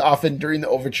know, as often during the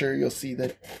overture, you'll see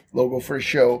the logo for a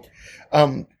show.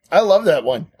 I love that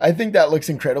one. I think that looks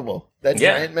incredible. That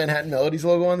giant Manhattan Melodies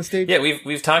logo on the stage. Yeah,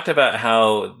 we've talked about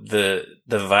how the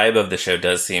vibe of the show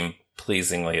does seem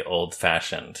pleasingly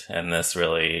old-fashioned, and this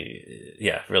really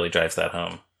drives that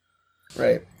home.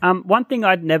 Right. One thing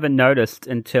I'd never noticed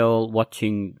until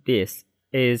watching this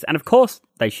is, and of course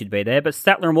they should be there, but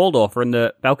Statler and Waldorf are in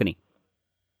the balcony.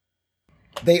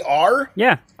 They are?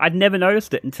 Yeah, I'd never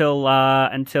noticed it until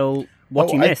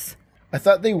watching this. I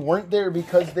thought they weren't there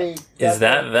because they is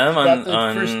that them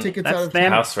on first tickets that's out of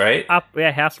them House Right?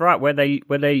 House Right, where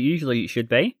they usually should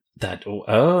be.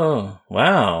 Wow.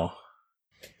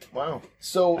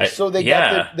 So they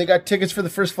got tickets for the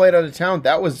first flight out of town.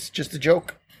 That was just a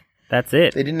joke. That's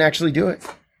it. They didn't actually do it.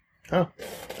 Oh,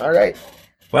 all right.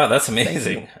 Wow, that's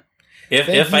amazing.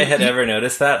 If I had ever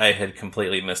noticed that, I had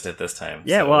completely missed it this time.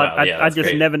 Yeah, so, I just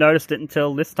great. Never noticed it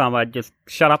until this time. I just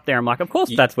shut up there. I'm like, of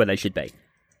course that's where they should be.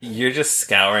 You're just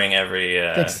scouring every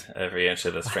inch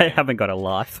of this frame. I haven't got a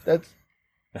life.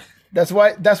 That's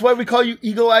why we call you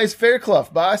Eagle Eyes Fairclough,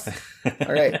 boss.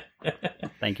 All right.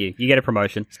 Thank you. You get a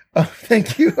promotion. Oh,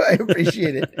 thank you. I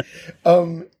appreciate it.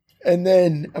 And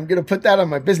then I'm gonna put that on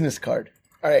my business card.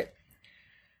 All right.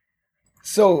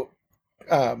 So,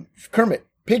 Kermit,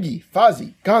 Piggy,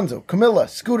 Fozzie, Gonzo, Camilla,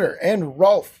 Scooter, and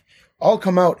Rolf all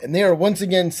come out, and they are once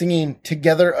again singing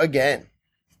 "Together Again,"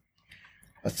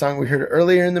 a song we heard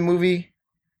earlier in the movie,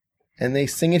 and they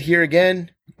sing it here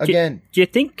again. Do you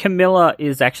think Camilla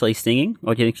is actually singing,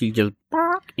 or do you think she's just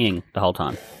barking the whole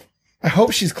time? I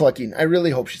hope she's clucking. I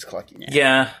really hope she's clucking.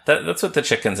 Yeah, that's what the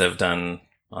chickens have done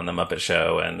on the Muppet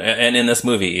Show, and in this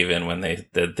movie, even when they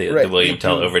did the William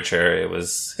Tell overture, it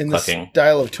was in clucking. The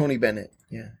style of Tony Bennett.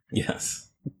 Yeah. Yes.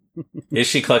 Is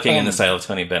she clucking in the style of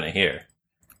Tony Bennett here?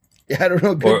 Yeah, I don't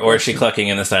know. Or is she clucking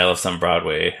in the style of some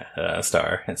Broadway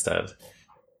star instead?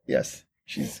 Yes,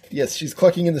 she's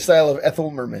clucking in the style of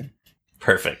Ethel Merman.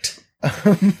 Perfect.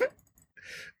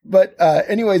 But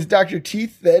anyways, Dr.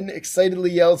 Teeth then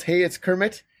excitedly yells, "Hey, it's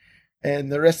Kermit."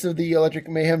 And the rest of the Electric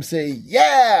Mayhem say,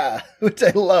 "Yeah!" Which I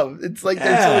love. It's like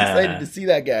they're so excited to see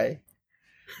that guy.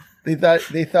 They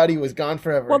thought he was gone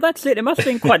forever. Well, that's it. It must have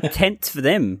been quite tense for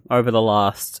them over the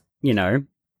last, 20,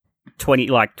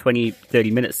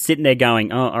 30 minutes, sitting there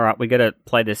going, "Oh, all right, we got to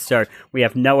play this show. We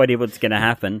have no idea what's going to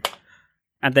happen."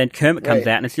 And then Kermit comes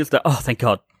out, and it's just like, "Oh, thank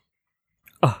God."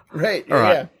 Oh, right. All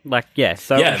right. Yeah.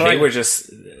 They were just,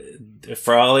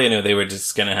 for all you know, they were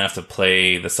just going to have to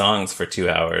play the songs for 2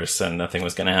 hours and nothing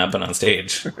was going to happen on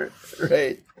stage.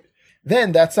 Right.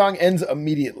 Then that song ends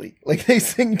immediately. Like they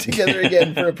sing together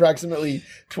again for approximately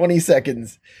 20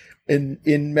 seconds in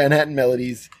Manhattan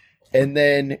Melodies. And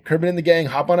then Kermit and the gang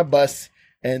hop on a bus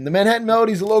and the Manhattan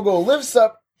Melodies logo lifts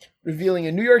up, revealing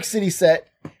a New York City set.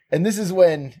 And this is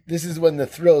when the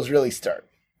thrills really start.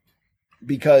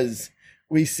 Because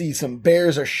we see some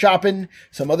bears are shopping,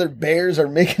 some other bears are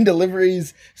making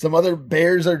deliveries, some other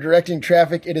bears are directing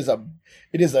traffic. It is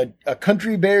a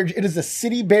country bear. It is a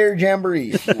city bear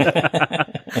jamboree.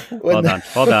 Well done.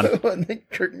 When the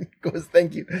curtain goes,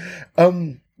 thank you.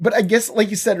 But I guess, like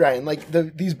you said, Ryan, like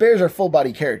these bears are full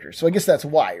body characters, so I guess that's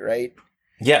why, right?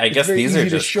 Yeah, I guess these are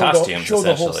just costumes, show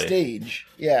the whole essentially. stage.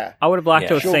 Yeah. I would have liked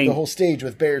to have seen the whole stage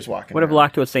with bears walking. Would have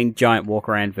liked to have seen giant walk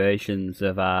around versions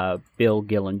of Bill,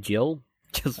 Gil, and Jill,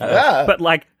 but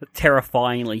like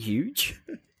terrifyingly huge,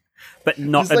 but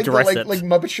not just address it like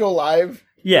Muppet Show Live.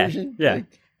 Yeah, version. yeah. Like,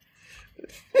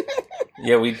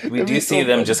 Yeah, we do see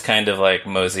them just kind of like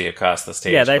mosey across the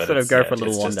stage. Yeah, they but sort of go for a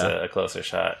little it's wander. just a closer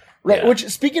shot. Right. Yeah. Which,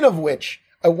 speaking of which,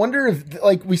 I wonder if,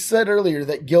 like we said earlier,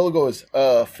 that Gil goes,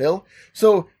 Phil.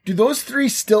 So, do those three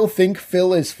still think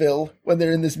Phil is Phil when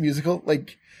they're in this musical?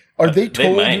 Like, are they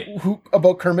told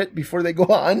about Kermit before they go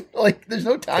on? Like, there's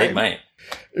no time. They might.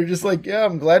 They're just like, yeah,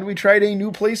 I'm glad we tried a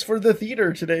new place for the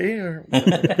theater today. Or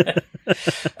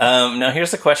now,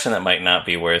 here's a question that might not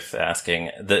be worth asking.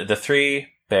 The three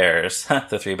bears,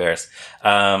 the three bears.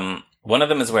 One of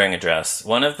them is wearing a dress.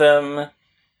 One of them,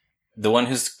 the one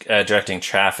who's directing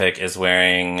traffic, is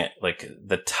wearing like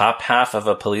the top half of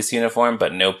a police uniform,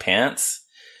 but no pants.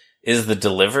 Is the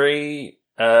delivery,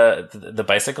 the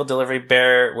bicycle delivery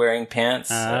bear wearing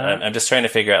pants? I'm just trying to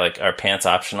figure out, like, are pants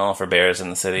optional for bears in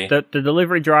the city? The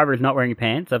delivery driver is not wearing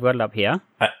pants. I've got it up here.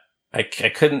 I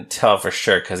couldn't tell for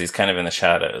sure because he's kind of in the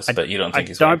shadows, but you don't think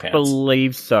he's wearing pants? I don't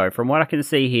believe so. From what I can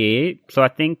see here, so I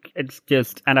think it's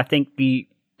just, and I think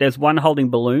there's one holding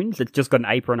balloons. It's just got an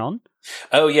apron on.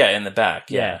 Oh, yeah, in the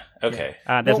back. Yeah. Okay.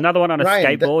 There's another one on a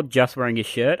skateboard just wearing a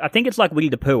shirt. I think it's like Winnie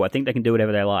the Pooh. I think they can do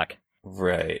whatever they like.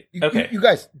 Right. Okay. You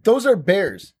guys, those are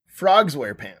bears. Frogs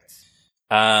wear pants.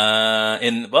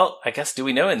 I guess, do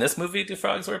we know in this movie, do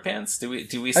frogs wear pants? Do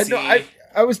we see?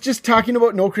 I was just talking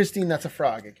about No, Christine, that's a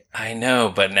frog again. I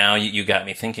know, but now you got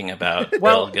me thinking about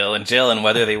Bill, Gil, and Jill and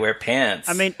whether they wear pants.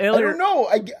 I mean, earlier, I don't know.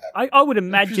 I would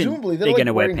imagine they're going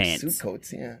to wear pants. Suit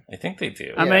coats, yeah. I think they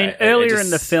do. I mean, earlier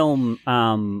in the film,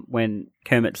 when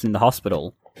Kermit's in the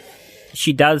hospital,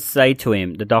 she does say to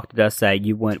him, the doctor does say,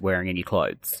 you weren't wearing any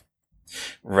clothes.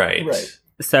 Right.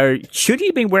 So, should he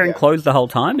have been wearing clothes the whole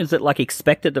time? Is it like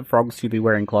expected that frogs should be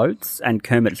wearing clothes and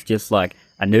Kermit's just like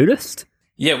a nudist?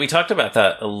 Yeah, we talked about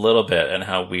that a little bit and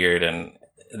how weird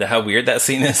that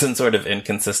scene is and sort of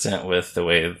inconsistent with the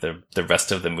way the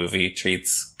rest of the movie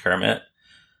treats Kermit.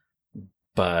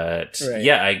 But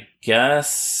yeah, I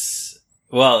guess.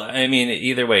 Well, I mean,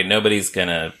 either way, nobody's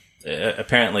gonna.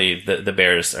 Apparently, the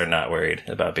bears are not worried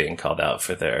about being called out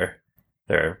for their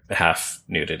half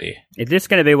nudity. Is this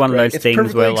going to be one of those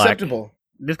things where acceptable.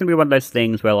 This going to be one of those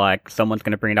things where like someone's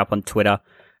going to bring it up on Twitter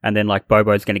and then like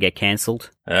Bobo's going to get cancelled?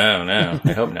 Oh no,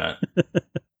 I hope not.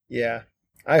 Yeah,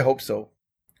 I hope so.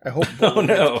 I hope Bobo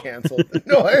gets cancelled.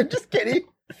 No, I'm just kidding.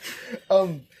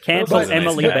 Cancel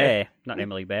Emily Bear. Not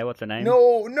Emily Bear, what's her name?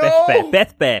 No.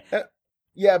 Beth Bear.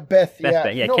 Yeah, Beth.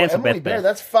 Bear. Yeah, cancel Emily Beth Bear.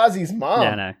 That's Fozzie's mom.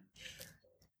 Yeah, no.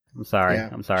 I'm sorry. Yeah.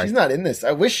 I'm sorry. She's not in this.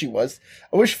 I wish she was.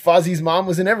 I wish Fozzie's mom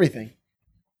was in everything.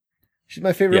 She's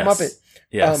my favorite Muppet.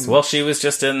 Yes. Well, she was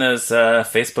just in those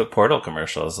Facebook Portal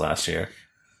commercials last year.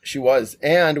 She was.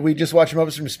 And we just watched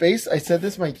Muppets from Space. I said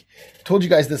this, Mike. Told you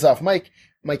guys this off mic.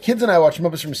 My kids and I watched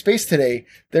Muppets from Space today.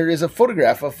 There is a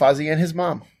photograph of Fozzie and his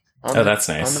mom. That's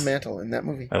nice. On the mantle in that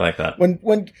movie. I like that.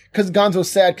 Because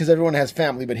Gonzo's sad because everyone has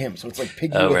family but him. So it's like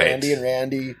Piggy with Andy and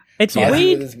Randy. It's Fozzie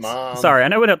weird. With his mom. Sorry, I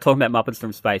know we're not talking about Muppets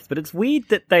from Space, but it's weird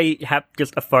that they have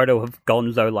just a photo of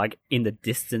Gonzo like in the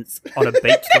distance on a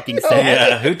beach looking sad.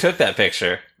 Yeah, who took that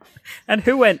picture? And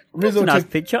who went, that's a nice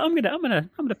picture. I'm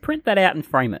gonna print that out and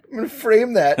frame it. I'm gonna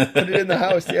frame that, put it in the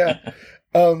house, yeah.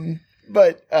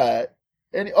 But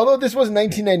although this was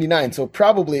 1999, so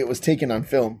probably it was taken on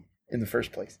film in the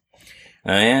first place.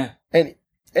 Oh yeah. And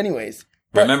anyways,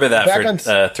 remember that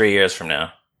for 3 years from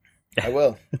now. I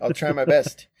will. I'll try my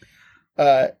best.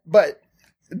 But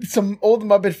some old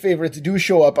Muppet favorites do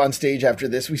show up on stage after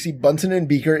this. We see Bunsen and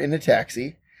Beaker in a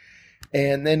taxi.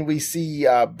 And then we see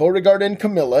Beauregard and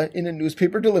Camilla in a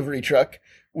newspaper delivery truck,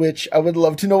 which I would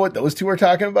love to know what those two are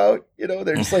talking about. You know,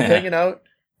 they're just like hanging out.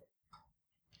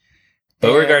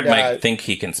 Beauregard might think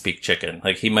he can speak chicken.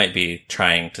 Like, he might be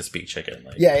trying to speak chicken.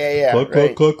 Like, yeah. Cluck,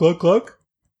 right. cluck, cluck, cluck,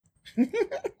 cluck.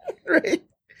 Right.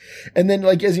 And then,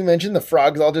 like, as you mentioned, the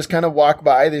frogs all just kind of walk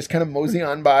by. They just kind of mosey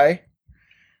on by.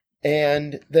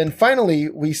 And then finally,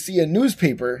 we see a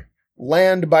newspaper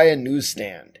land by a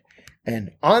newsstand.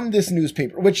 And on this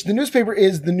newspaper, which the newspaper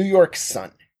is the New York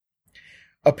Sun,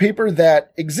 a paper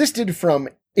that existed from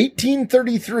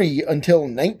 1833 until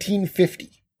 1950.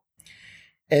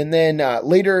 And then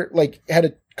later, like, had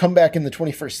a comeback in the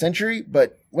 21st century.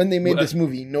 But when they made this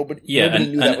movie, nobody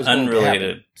knew that was going to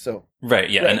happen. So,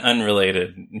 an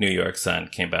unrelated New York Sun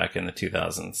came back in the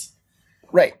 2000s.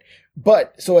 Right.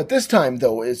 But, so at this time,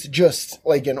 though, it's just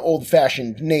like an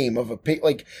old-fashioned name of a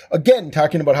like, again,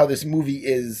 talking about how this movie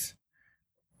is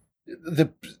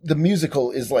the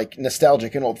musical is like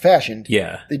nostalgic and old fashioned.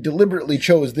 Yeah. They deliberately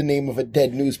chose the name of a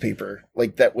dead newspaper,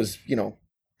 like that was,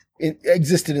 it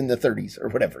existed in the 30s or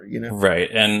whatever, Right.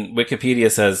 And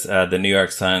Wikipedia says the New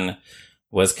York Sun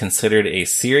was considered a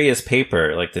serious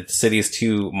paper, like the city's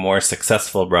two more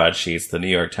successful broadsheets, the New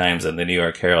York Times and the New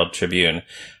York Herald Tribune.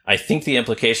 I think the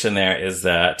implication there is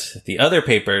that the other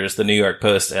papers, the New York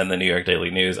Post and the New York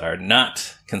Daily News, are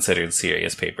not considered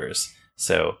serious papers.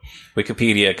 So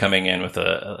Wikipedia coming in with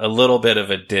a little bit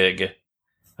of a dig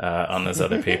on those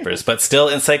other papers, but still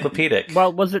encyclopedic.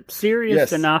 Well, was it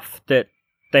serious enough that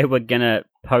they were going to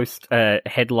post a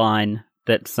headline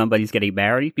that somebody's getting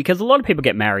married? Because a lot of people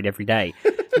get married every day.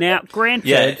 Now, granted...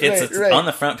 yeah, it's on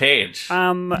the front page.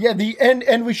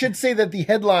 And we should say that the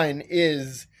headline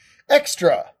is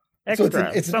extra. Extra. So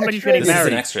it's somebody's extra getting married.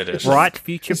 It's an extra edition. Bright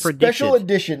future predicted. Special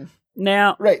edition.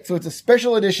 Now... Right, so it's a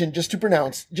special edition just to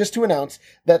announce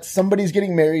that somebody's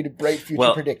getting married, bright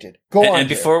future predicted. Go on. And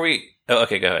before we... Oh,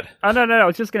 okay, go ahead. Oh, no, I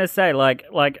was just going to say, like,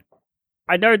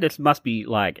 I know this must be,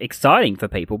 like, exciting for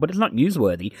people, but it's not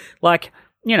newsworthy. Like...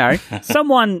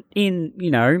 someone in,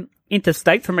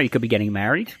 interstate from me could be getting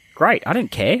married. Great. I don't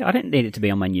care. I don't need it to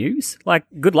be on my news. Like,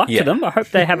 good luck to them. I hope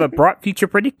they have a bright future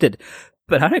predicted.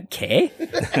 But I don't care.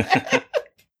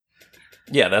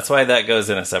 Yeah, that's why that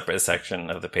goes in a separate section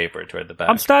of the paper toward the back.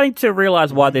 I'm starting to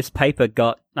realize why this paper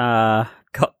got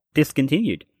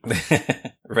discontinued.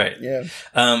 Right. Yeah.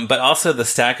 But also the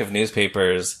stack of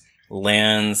newspapers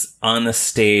lands on the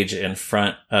stage in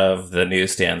front of the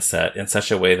newsstand set in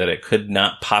such a way that it could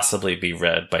not possibly be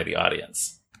read by the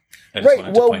audience. I just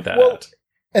wanted to point that out.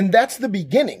 And that's the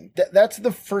beginning. That's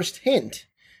the first hint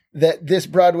that this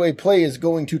Broadway play is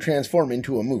going to transform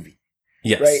into a movie.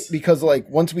 Yes. Right? Because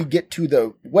once we get to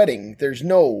the wedding, there's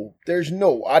no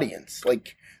audience.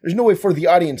 Like, there's no way for the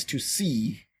audience to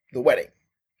see the wedding.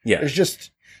 Yeah.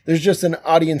 There's just an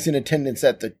audience in attendance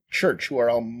at the church who are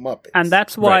all Muppets. And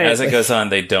that's why... Right. As it goes on,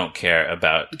 they don't care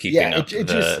about keeping up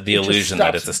the illusion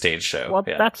that it's a stage show. Well,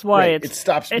 that's why it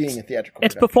stops being a theatrical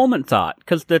It's production. performance art,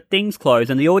 because the things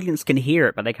close and the audience can hear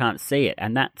it, but they can't see it.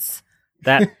 And that's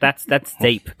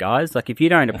deep, guys. Like, if you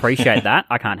don't appreciate that,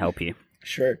 I can't help you.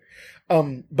 Sure.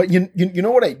 But you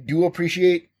know what I do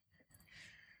appreciate?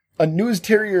 A news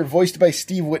terrier voiced by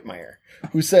Steve Whitmire,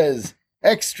 who says...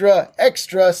 extra,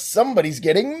 extra, somebody's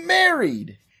getting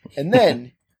married. And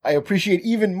then, I appreciate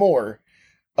even more,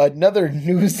 another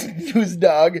news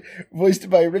dog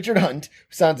voiced by Richard Hunt,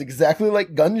 who sounds exactly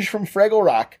like Gunge from Fraggle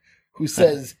Rock, who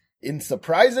says, in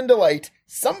surprise and delight,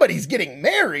 somebody's getting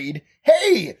married.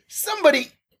 Hey, somebody...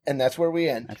 And that's where we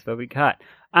end. That's where we cut.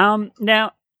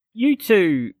 Now, you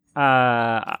two,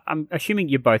 I'm assuming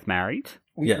you're both married.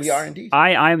 We are indeed.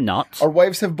 I am not. Our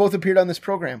wives have both appeared on this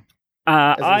program.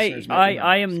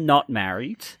 I am not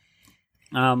married.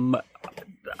 What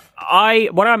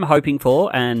I'm hoping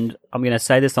for, and I'm going to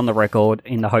say this on the record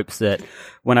in the hopes that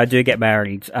when I do get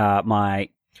married, my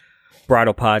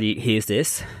bridal party hears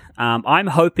this. I'm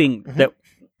hoping that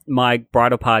my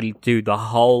bridal party do the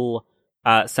whole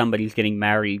somebody's getting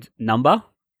married number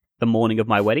the morning of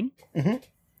my wedding. Mm-hmm.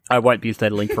 I won't be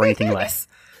settling for anything less.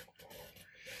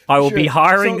 I will be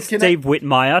hiring Steve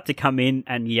Whitmire to come in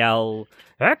and yell,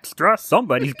 extra,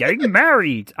 somebody's getting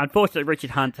married. Unfortunately,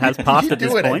 Richard Hunt has passed at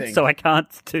this point, so I can't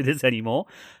do this anymore.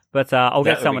 But I'll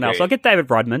get someone else. I'll get David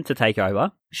Rodman to take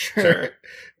over. Sure.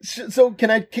 So can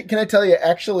I tell you,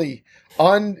 actually,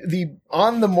 on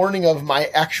the morning of my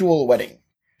actual wedding,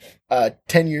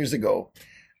 10 years ago,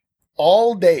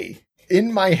 all day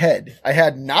in my head, I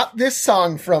had not this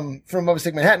song from Muppets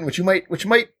Take Manhattan, which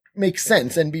might make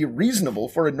sense and be reasonable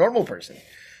for a normal person.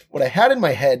 What I had in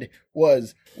my head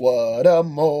was, what a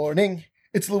morning.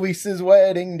 It's Luis's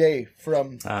wedding day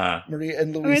from Maria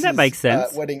and Luis's that makes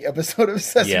sense. Wedding episode of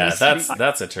Sesame Street. Yeah,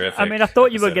 that's a terrific I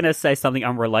thought you were going to say something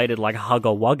unrelated like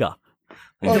Hugga Wugga.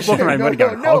 Oh, just walking around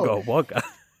going, Hugga Wugga.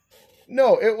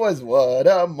 No, it was, what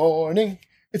a morning.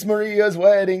 It's Maria's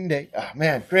wedding day. Oh,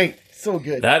 man, great. So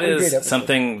good. That is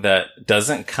something that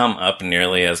doesn't come up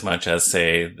nearly as much as,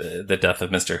 say, the death of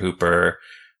Mr. Hooper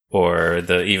or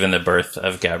even the birth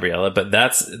of Gabriella. But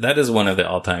that is one of the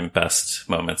all-time best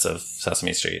moments of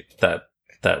Sesame Street, that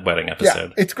wedding episode.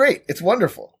 Yeah, it's great. It's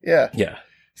wonderful. Yeah. Yeah.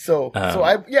 So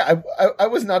I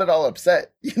was not at all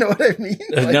upset. You know what I mean?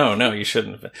 No, you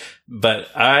shouldn't have. But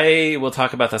I will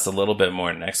talk about this a little bit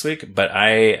more next week. But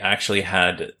I actually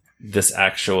had this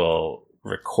actual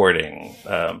recording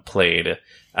played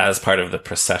as part of the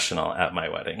processional at my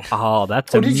wedding. Oh,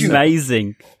 that's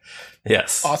amazing.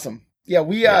 Yes. Awesome. Yeah,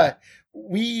 we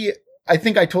I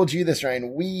think I told you this,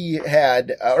 Ryan. We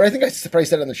had, or I think I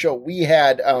surprised that on the show. We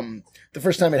had The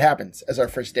First Time It Happens as our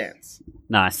first dance.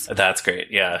 Nice. That's great.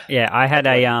 Yeah. Yeah, I had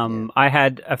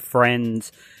a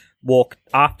friend walk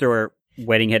after a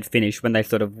wedding had finished when they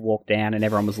sort of walked down and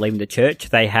everyone was leaving the church.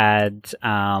 They had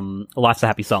Life's a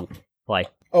Happy Song play.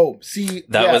 Oh, see,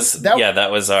 that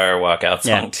was our walkout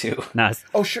song too. Nice.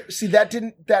 Oh, sure. See,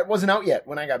 that wasn't out yet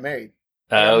when I got married.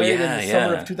 In the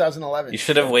summer of 2011. You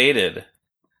should have waited.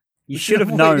 You should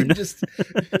have known.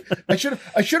 I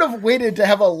should have waited to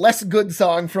have a less good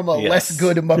song from a less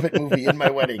good Muppet movie in my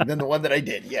wedding than the one that I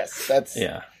did. Yes, that's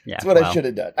what I should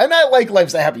have done. And I like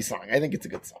 "Life's a Happy Song." I think it's a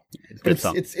good song.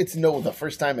 It's the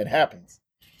first time it happens.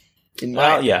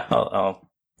 I'll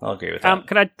agree with that.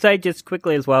 Can I say just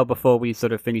quickly as well before we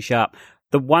sort of finish up,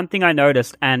 the one thing I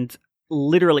noticed, and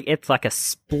literally it's like a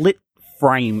split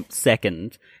frame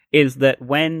second, is that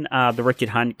when the Richard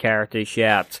Hunt character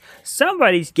shouts,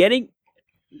 "Somebody's getting..."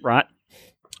 Right?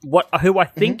 Who I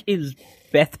think is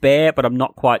Beth Bear, but I'm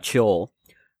not quite sure.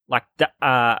 Like,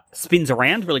 spins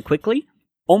around really quickly.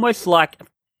 Almost like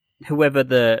whoever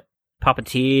the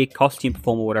puppeteer, costume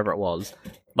performer, whatever it was,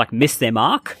 like missed their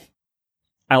mark.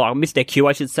 Like missed their cue,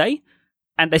 I should say.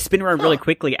 And they spin around really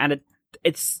quickly, and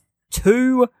it's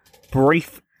too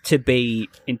brief to be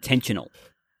intentional.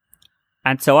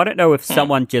 And so I don't know if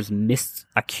someone just missed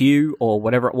a cue or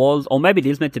whatever it was, or maybe it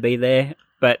is meant to be there.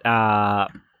 But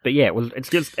yeah,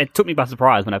 it took me by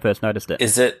surprise when I first noticed it.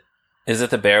 Is it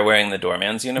the bear wearing the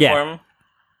doorman's uniform?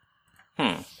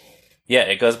 Yeah. Yeah,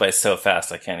 it goes by so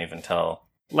fast I can't even tell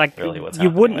really what's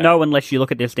happening. You wouldn't know unless you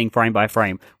look at this thing frame by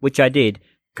frame, which I did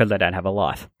because I don't have a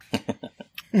life.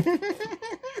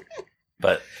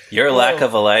 But your lack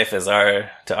of a life is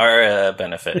to our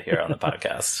benefit here on the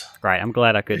podcast. Great. I'm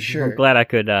glad I could. Sure. I'm glad I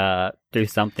could do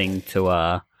something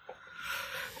to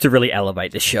really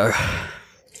elevate the show.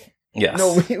 Yes.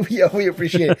 No, we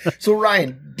appreciate it. So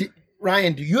Ryan,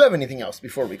 do you have anything else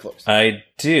before we close? I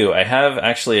do. I have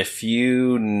actually a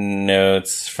few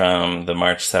notes from the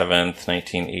March 7th,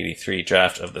 1983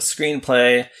 draft of the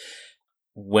screenplay.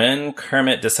 When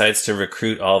Kermit decides to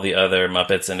recruit all the other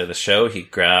Muppets into the show, he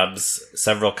grabs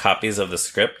several copies of the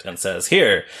script and says,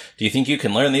 "Here, do you think you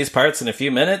can learn these parts in a few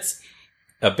minutes?"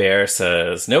 A bear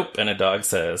says, "Nope," and a dog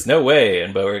says, "No way,"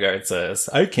 and Beauregard says,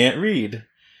 "I can't read."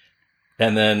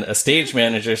 And then a stage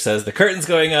manager says, "The curtain's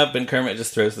going up," and Kermit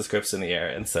just throws the scripts in the air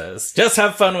and says, "Just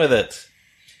have fun with it."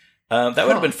 That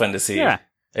would have been fun to see. Yeah.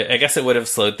 I guess it would have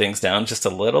slowed things down just a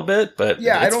little bit, but it's funny.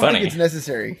 I don't think it's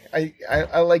necessary.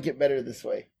 I like it better this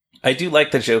way. I do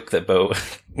like the joke that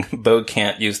Bo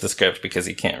can't use the script because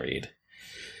he can't read.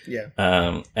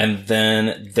 Yeah. And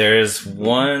then there's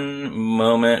one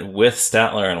moment with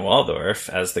Statler and Waldorf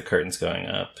as the curtain's going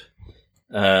up.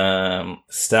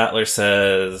 Statler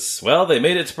says, "Well, they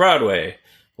made it to Broadway."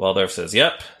 Waldorf says,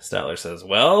 "Yep." Statler says,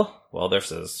 "Well?" Waldorf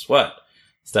says, "What?"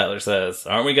 Statler says,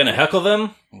 "Aren't we going to heckle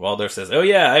them?" Waldorf says, "Oh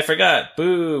yeah, I forgot.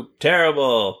 Boo,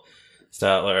 terrible."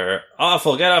 Statler,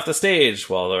 "Awful, get off the stage."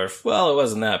 Waldorf, "Well, it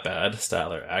wasn't that bad."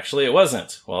 Statler, "Actually, it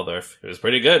wasn't." Waldorf, "It was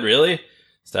pretty good, really."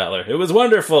 Statler, "It was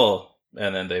wonderful."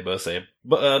 And then they both say,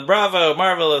 "Bravo,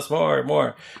 marvelous,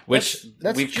 more." Which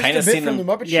that's we've kind of seen them from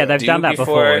the Muppet Show. Yeah, they've done that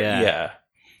before. Yeah.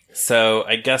 So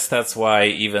I guess that's why,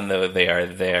 even though they are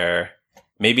there,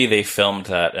 maybe they filmed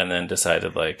that and then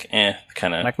decided,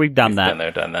 kind of... Like, we've done that. Been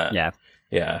there, done that. Yeah.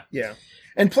 Yeah. Yeah.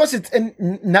 And plus,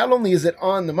 not only is it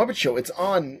on the Muppet Show, it's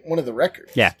on one of the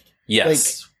records. Yeah.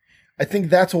 Yes. I think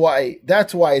that's why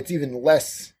it's even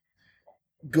less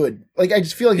good. I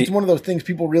just feel like it's one of those things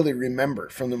people really remember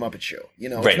from the Muppet Show.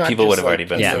 Right, people would have already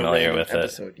been familiar with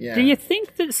it. Yeah. Do you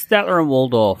think that Statler and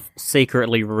Waldorf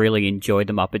secretly really enjoy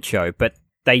the Muppet Show, but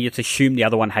they just assume the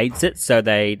other one hates it, so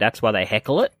that's why they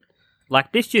heckle it?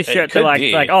 Like, this just showed to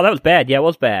 "Oh, that was bad. Yeah, it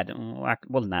was bad. Oh, it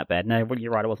wasn't that bad. No,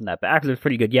 you're right, it wasn't that bad. Actually, it was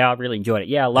pretty good. Yeah, I really enjoyed it.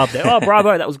 Yeah, I loved it. Oh,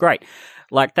 bravo, that was great."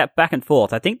 Like, that back and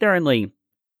forth. I think they're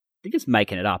just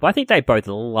making it up. I think they both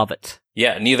love it.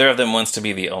 Yeah, neither of them wants to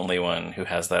be the only one who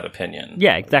has that opinion.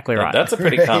 Yeah, exactly right. That's a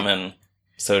pretty common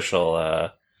social,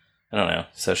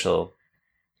 social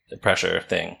pressure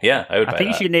thing. Yeah, I would buy that. I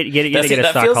think you should get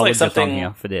a psychologist on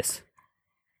here for this.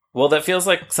 Well, that feels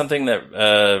like something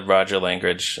that Roger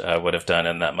Langridge would have done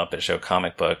in that Muppet Show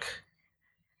comic book.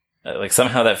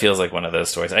 Somehow that feels like one of those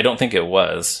stories. I don't think it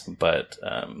was, but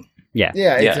yeah,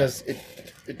 it does.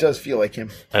 It does feel like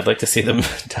him. I'd like to see them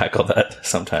tackle that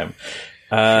sometime.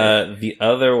 Sure. The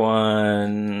other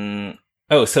one,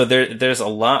 so there's a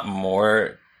lot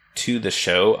more to the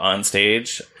show on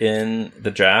stage in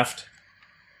the draft.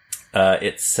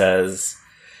 It says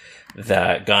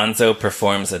that Gonzo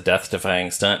performs a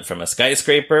death-defying stunt from a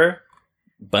skyscraper.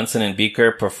 Bunsen and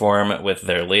Beaker perform with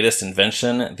their latest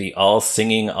invention, the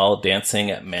all-singing,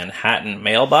 all-dancing Manhattan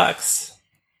mailbox.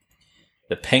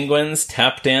 The Penguins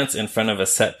tap dance in front of a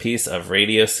set piece of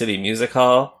Radio City Music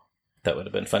Hall. That would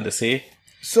have been fun to see.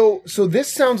 So this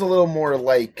sounds a little more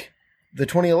like the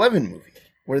 2011 movie,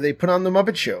 where they put on the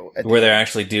Muppet Show. Where they're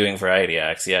actually doing variety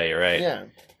acts. Yeah, you're right. Yeah.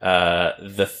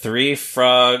 The Three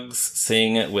Frogs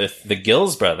sing with the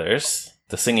Gills Brothers,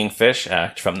 the singing fish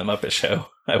act from the Muppet Show.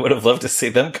 I would have loved to see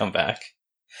them come back.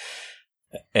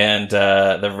 And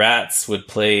the Rats would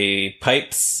play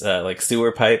pipes, like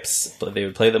sewer pipes, but they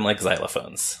would play them like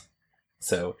xylophones.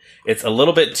 So it's a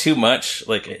little bit too much.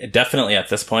 Like, definitely at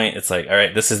this point, it's like, all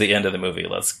right, this is the end of the movie.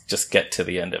 Let's just get to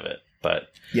the end of it. But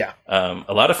yeah,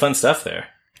 a lot of fun stuff there.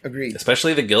 Agreed.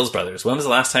 Especially the Gills Brothers. When was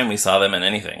the last time we saw them in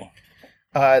anything?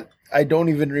 I don't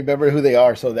even remember who they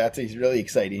are, so that's really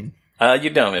exciting.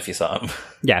 You'd know them if you saw them.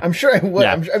 Yeah, I'm sure I would.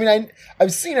 Yeah.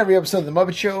 I've seen every episode of the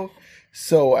Muppet Show,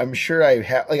 so I'm sure I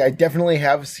have. Like, I definitely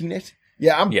have seen it.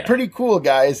 Yeah, I'm pretty cool,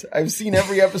 guys. I've seen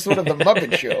every episode of the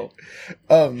Muppet Show.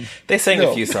 They sang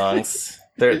a few songs.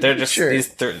 They're just these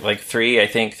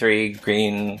three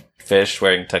green fish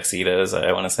wearing tuxedos.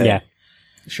 I want to say. Yeah,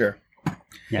 sure.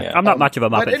 Yeah, I'm not much of a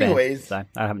Muppet but anyways, fan,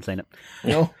 so I haven't seen it.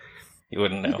 No, you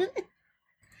wouldn't know.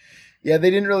 Yeah,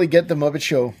 they didn't really get the Muppet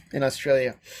Show in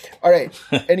Australia. All right.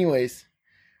 Anyways,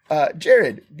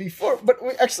 Jared,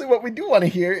 what we do want to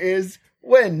hear is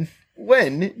when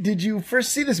did you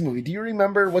first see this movie? Do you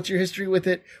remember? What's your history with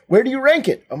it? Where do you rank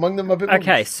it among the Muppet movies?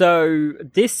 Okay, so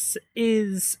this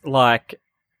is like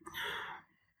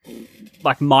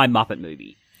my Muppet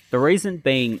movie. The reason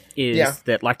being is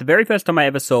that, like, the very first time I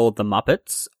ever saw The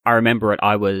Muppets, I remember it,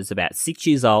 I was about 6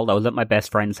 years old. I was at my best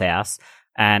friend's house,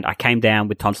 and I came down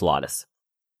with tonsillitis.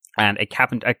 And it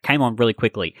came on really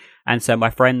quickly. And so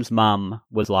my friend's mum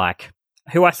was like,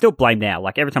 who I still blame now,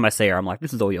 like, every time I see her, I'm like,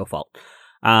 this is all your fault.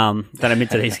 That I'm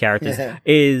into these characters.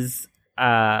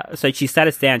 So she sat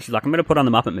us down, she's like, I'm going to put on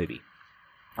the Muppet movie.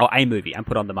 Or a movie, and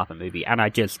put on the Muppet movie, and I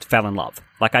just fell in love.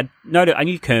 Like, I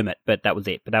knew Kermit, but that was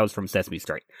it. But that was from Sesame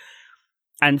Street.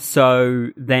 And so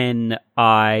then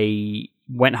I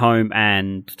went home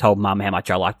and told Mum how much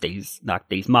I liked these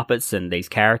Muppets and these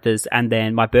characters. And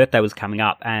then my birthday was coming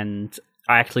up, and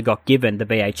I actually got given the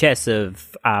VHS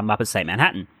of Muppets Take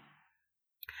Manhattan.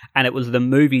 And it was the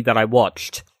movie that I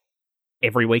watched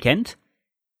every weekend.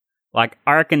 Like,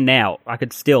 I reckon now I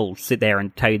could still sit there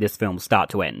and tell you this film start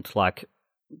to end. Like,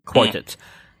 quote it.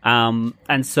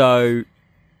 And so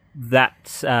that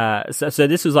so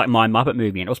this was like my Muppet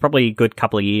movie, and it was probably a good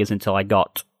couple of years until I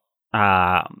got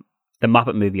the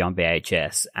Muppet movie on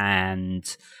VHS, and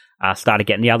started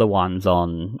getting the other ones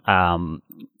on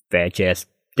VHS,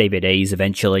 DVDs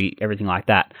eventually, everything like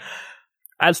that.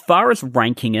 As far as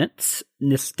ranking it,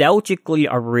 nostalgically,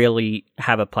 I really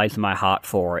have a place in my heart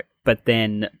for it, but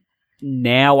then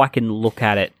now I can look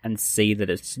at it and see that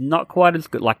it's not quite as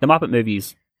good. Like, the Muppet movie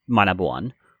is my number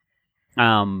one.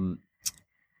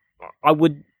 I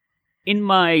would, in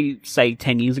my, say,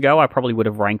 10 years ago, I probably would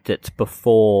have ranked it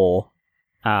before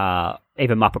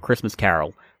even Muppet Christmas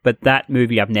Carol. But that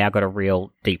movie I've now got a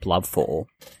real deep love for,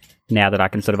 now that I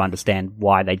can sort of understand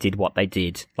why they did what they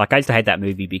did. Like, I used to hate that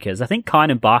movie because I think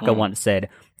Kynan Barker once said,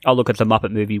 oh, look, it's a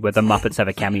Muppet movie where the Muppets have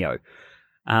a cameo.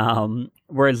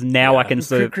 Whereas now I can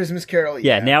sort of... Christmas Carol,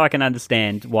 now I can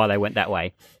understand why they went that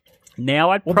way.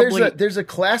 Now I'd probably... There's a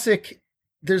classic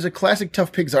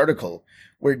Tough Pigs article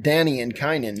where Danny and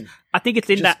Kynan... I think it's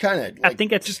in that... I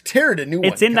think it's just tear it a new one.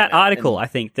 It's in that article, I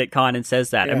think, that Kynan says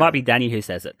that. Yeah. It might be Danny who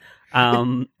says it.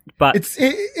 But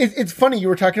it's funny, you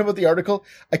were talking about the article.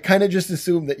 I kind of just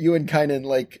assumed that you and Kynan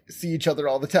like see each other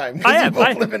all the time. I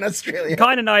both live in Australia.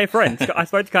 Kynan and I are friends. I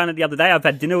spoke to Kynan the other day. I've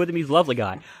had dinner with him. He's a lovely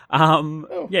guy. Awesome.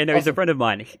 He's a friend of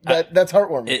mine. That's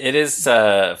heartwarming. It is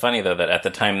funny though that at the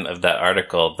time of that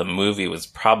article, the movie was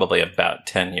probably about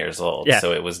 10 years old. Yeah.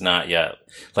 So it was not yet.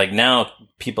 Like, now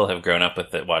people have grown up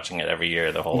with it, watching it every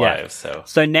year their whole lives.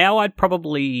 So now I'd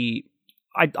probably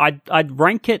I'd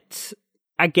rank it.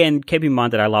 Again, keep in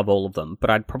mind that I love all of them,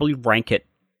 but I'd probably rank it...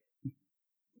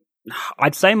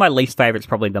 I'd say my least favourite is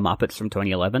probably The Muppets from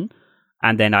 2011,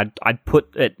 and then I'd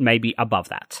put it maybe above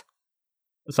that.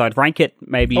 So I'd rank it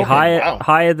maybe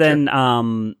higher than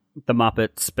The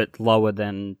Muppets, but lower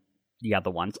than the other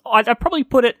ones. I'd probably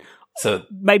put it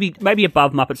maybe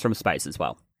above Muppets from Space as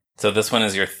well. So this one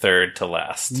is your third to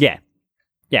last. Yeah.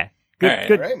 Good,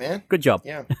 all right, man. Good job.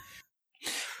 Yeah.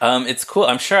 It's cool.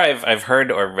 I'm sure I've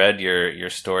heard or read your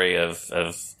story of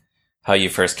how you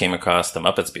first came across the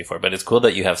Muppets before, but it's cool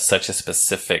that you have such a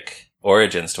specific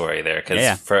origin story there.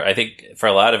 Because I think for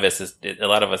a lot of us,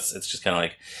 it's just kind of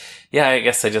like, yeah, I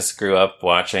guess I just grew up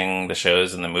watching the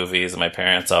shows and the movies, and my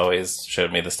parents always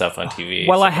showed me the stuff on TV.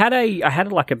 Well, I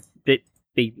had like a bit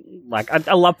be like,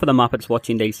 I love for the Muppets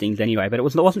watching these things anyway, but it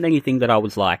wasn't anything that I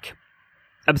was like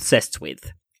obsessed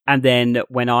with. And then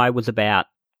when I was about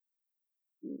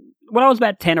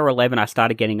 10 or 11, I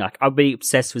started getting like, I'd be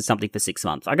obsessed with something for 6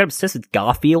 months. I got obsessed with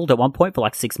Garfield at one point for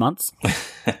like 6 months.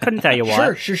 Couldn't tell you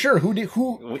why. Sure.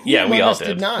 Who yeah, we all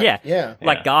did. Not? Yeah.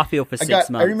 Like Garfield for 6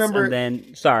 months. I remember, and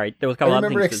then, sorry, there was a couple other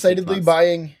things.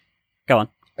 Go on.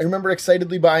 I remember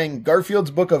excitedly buying Garfield's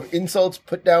Book of Insults,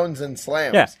 Put-Downs, and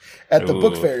Slams at the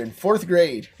book fair in 4th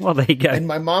grade. Well, there you go. And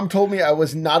my mom told me I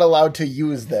was not allowed to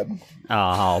use them.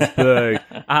 Oh, boo.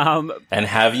 And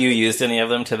have you used any of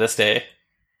them to this day?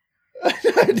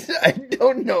 I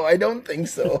don't know. I don't think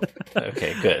so.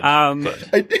 Okay, good.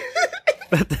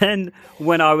 But then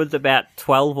when I was about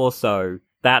 12 or so,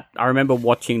 that I remember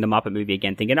watching the Muppet movie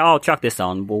again, thinking, "Oh, I'll chuck this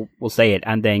on. We'll see it,"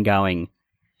 and then going.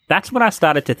 That's when I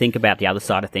started to think about the other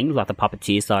side of things, like the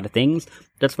puppeteer side of things.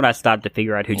 That's when I started to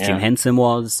figure out who Jim Henson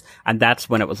was, and that's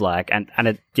when it was like, and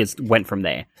it just went from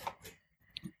there.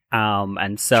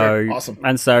 And so, sure. Awesome.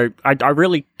 And so I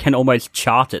really can almost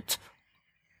chart it,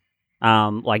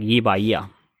 like year by year.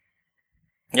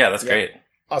 Yeah, that's great.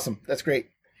 Awesome. That's great.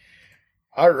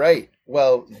 All right.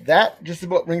 Well, that just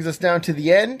about brings us down to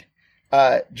the end.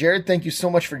 Jared, thank you so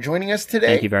much for joining us today.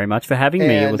 Thank you very much for having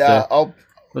me. And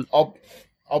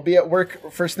I'll be at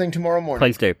work first thing tomorrow morning.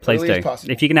 Please do.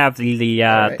 If you can have the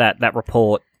right. that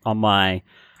report on my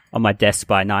desk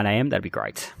by 9 a.m., that'd be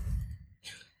great.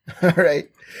 All right.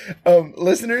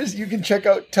 Listeners, you can check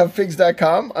out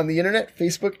toughpigs.com on the internet,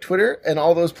 Facebook, Twitter, and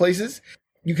all those places.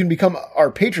 You can become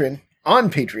our patron on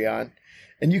Patreon,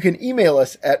 and you can email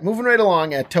us at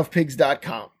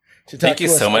movingrightalong@toughpigs.com. Thank you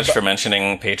so much for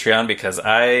mentioning Patreon, because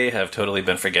I have totally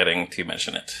been forgetting to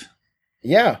mention it.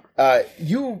 Yeah,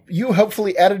 you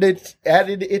helpfully added it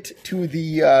to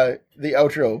the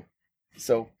outro,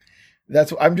 so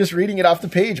I'm just reading it off the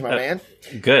page, my man.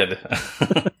 Good.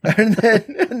 and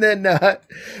then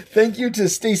thank you to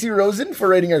Stacey Rosen for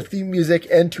writing our theme music,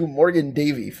 and to Morgan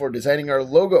Davey for designing our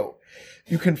logo.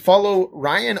 You can follow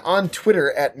Ryan on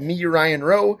Twitter at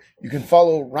 @MeRyanRowe. You can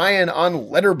follow Ryan on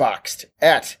Letterboxd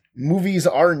at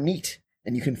 @MoviesAreNeat,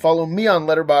 and you can follow me on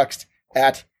Letterboxd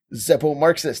at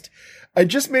 @ZeppoMarxist. I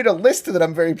just made a list that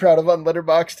I'm very proud of on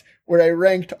Letterboxd, where I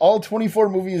ranked all 24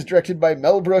 movies directed by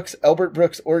Mel Brooks, Albert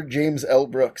Brooks, or James L.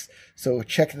 Brooks. So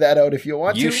check that out if you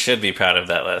want to. You should be proud of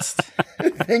that list.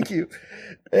 Thank you.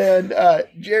 And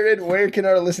Jared, where can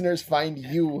our listeners find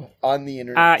you on the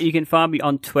internet? You can find me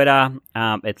on Twitter.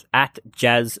 It's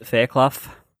 @JazzFairclough.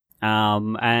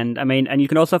 And you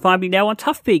can also find me now on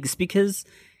Tough Pigs, because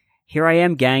here I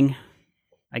am, gang.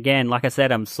 Again, like I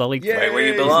said, I'm slowly... Right where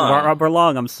you belong. Where I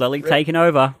belong. I'm slowly taking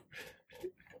over.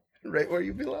 Right where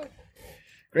you belong.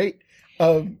 Great.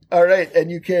 All right.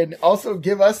 And you can also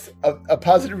give us a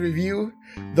positive review,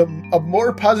 a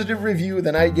more positive review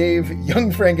than I gave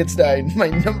Young Frankenstein, my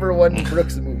 #1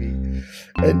 Brooks movie.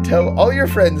 And tell all your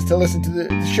friends to listen to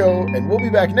the show, and we'll be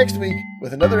back next week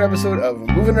with another episode of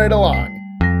Moving Right Along.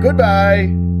 Goodbye.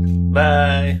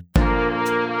 Bye.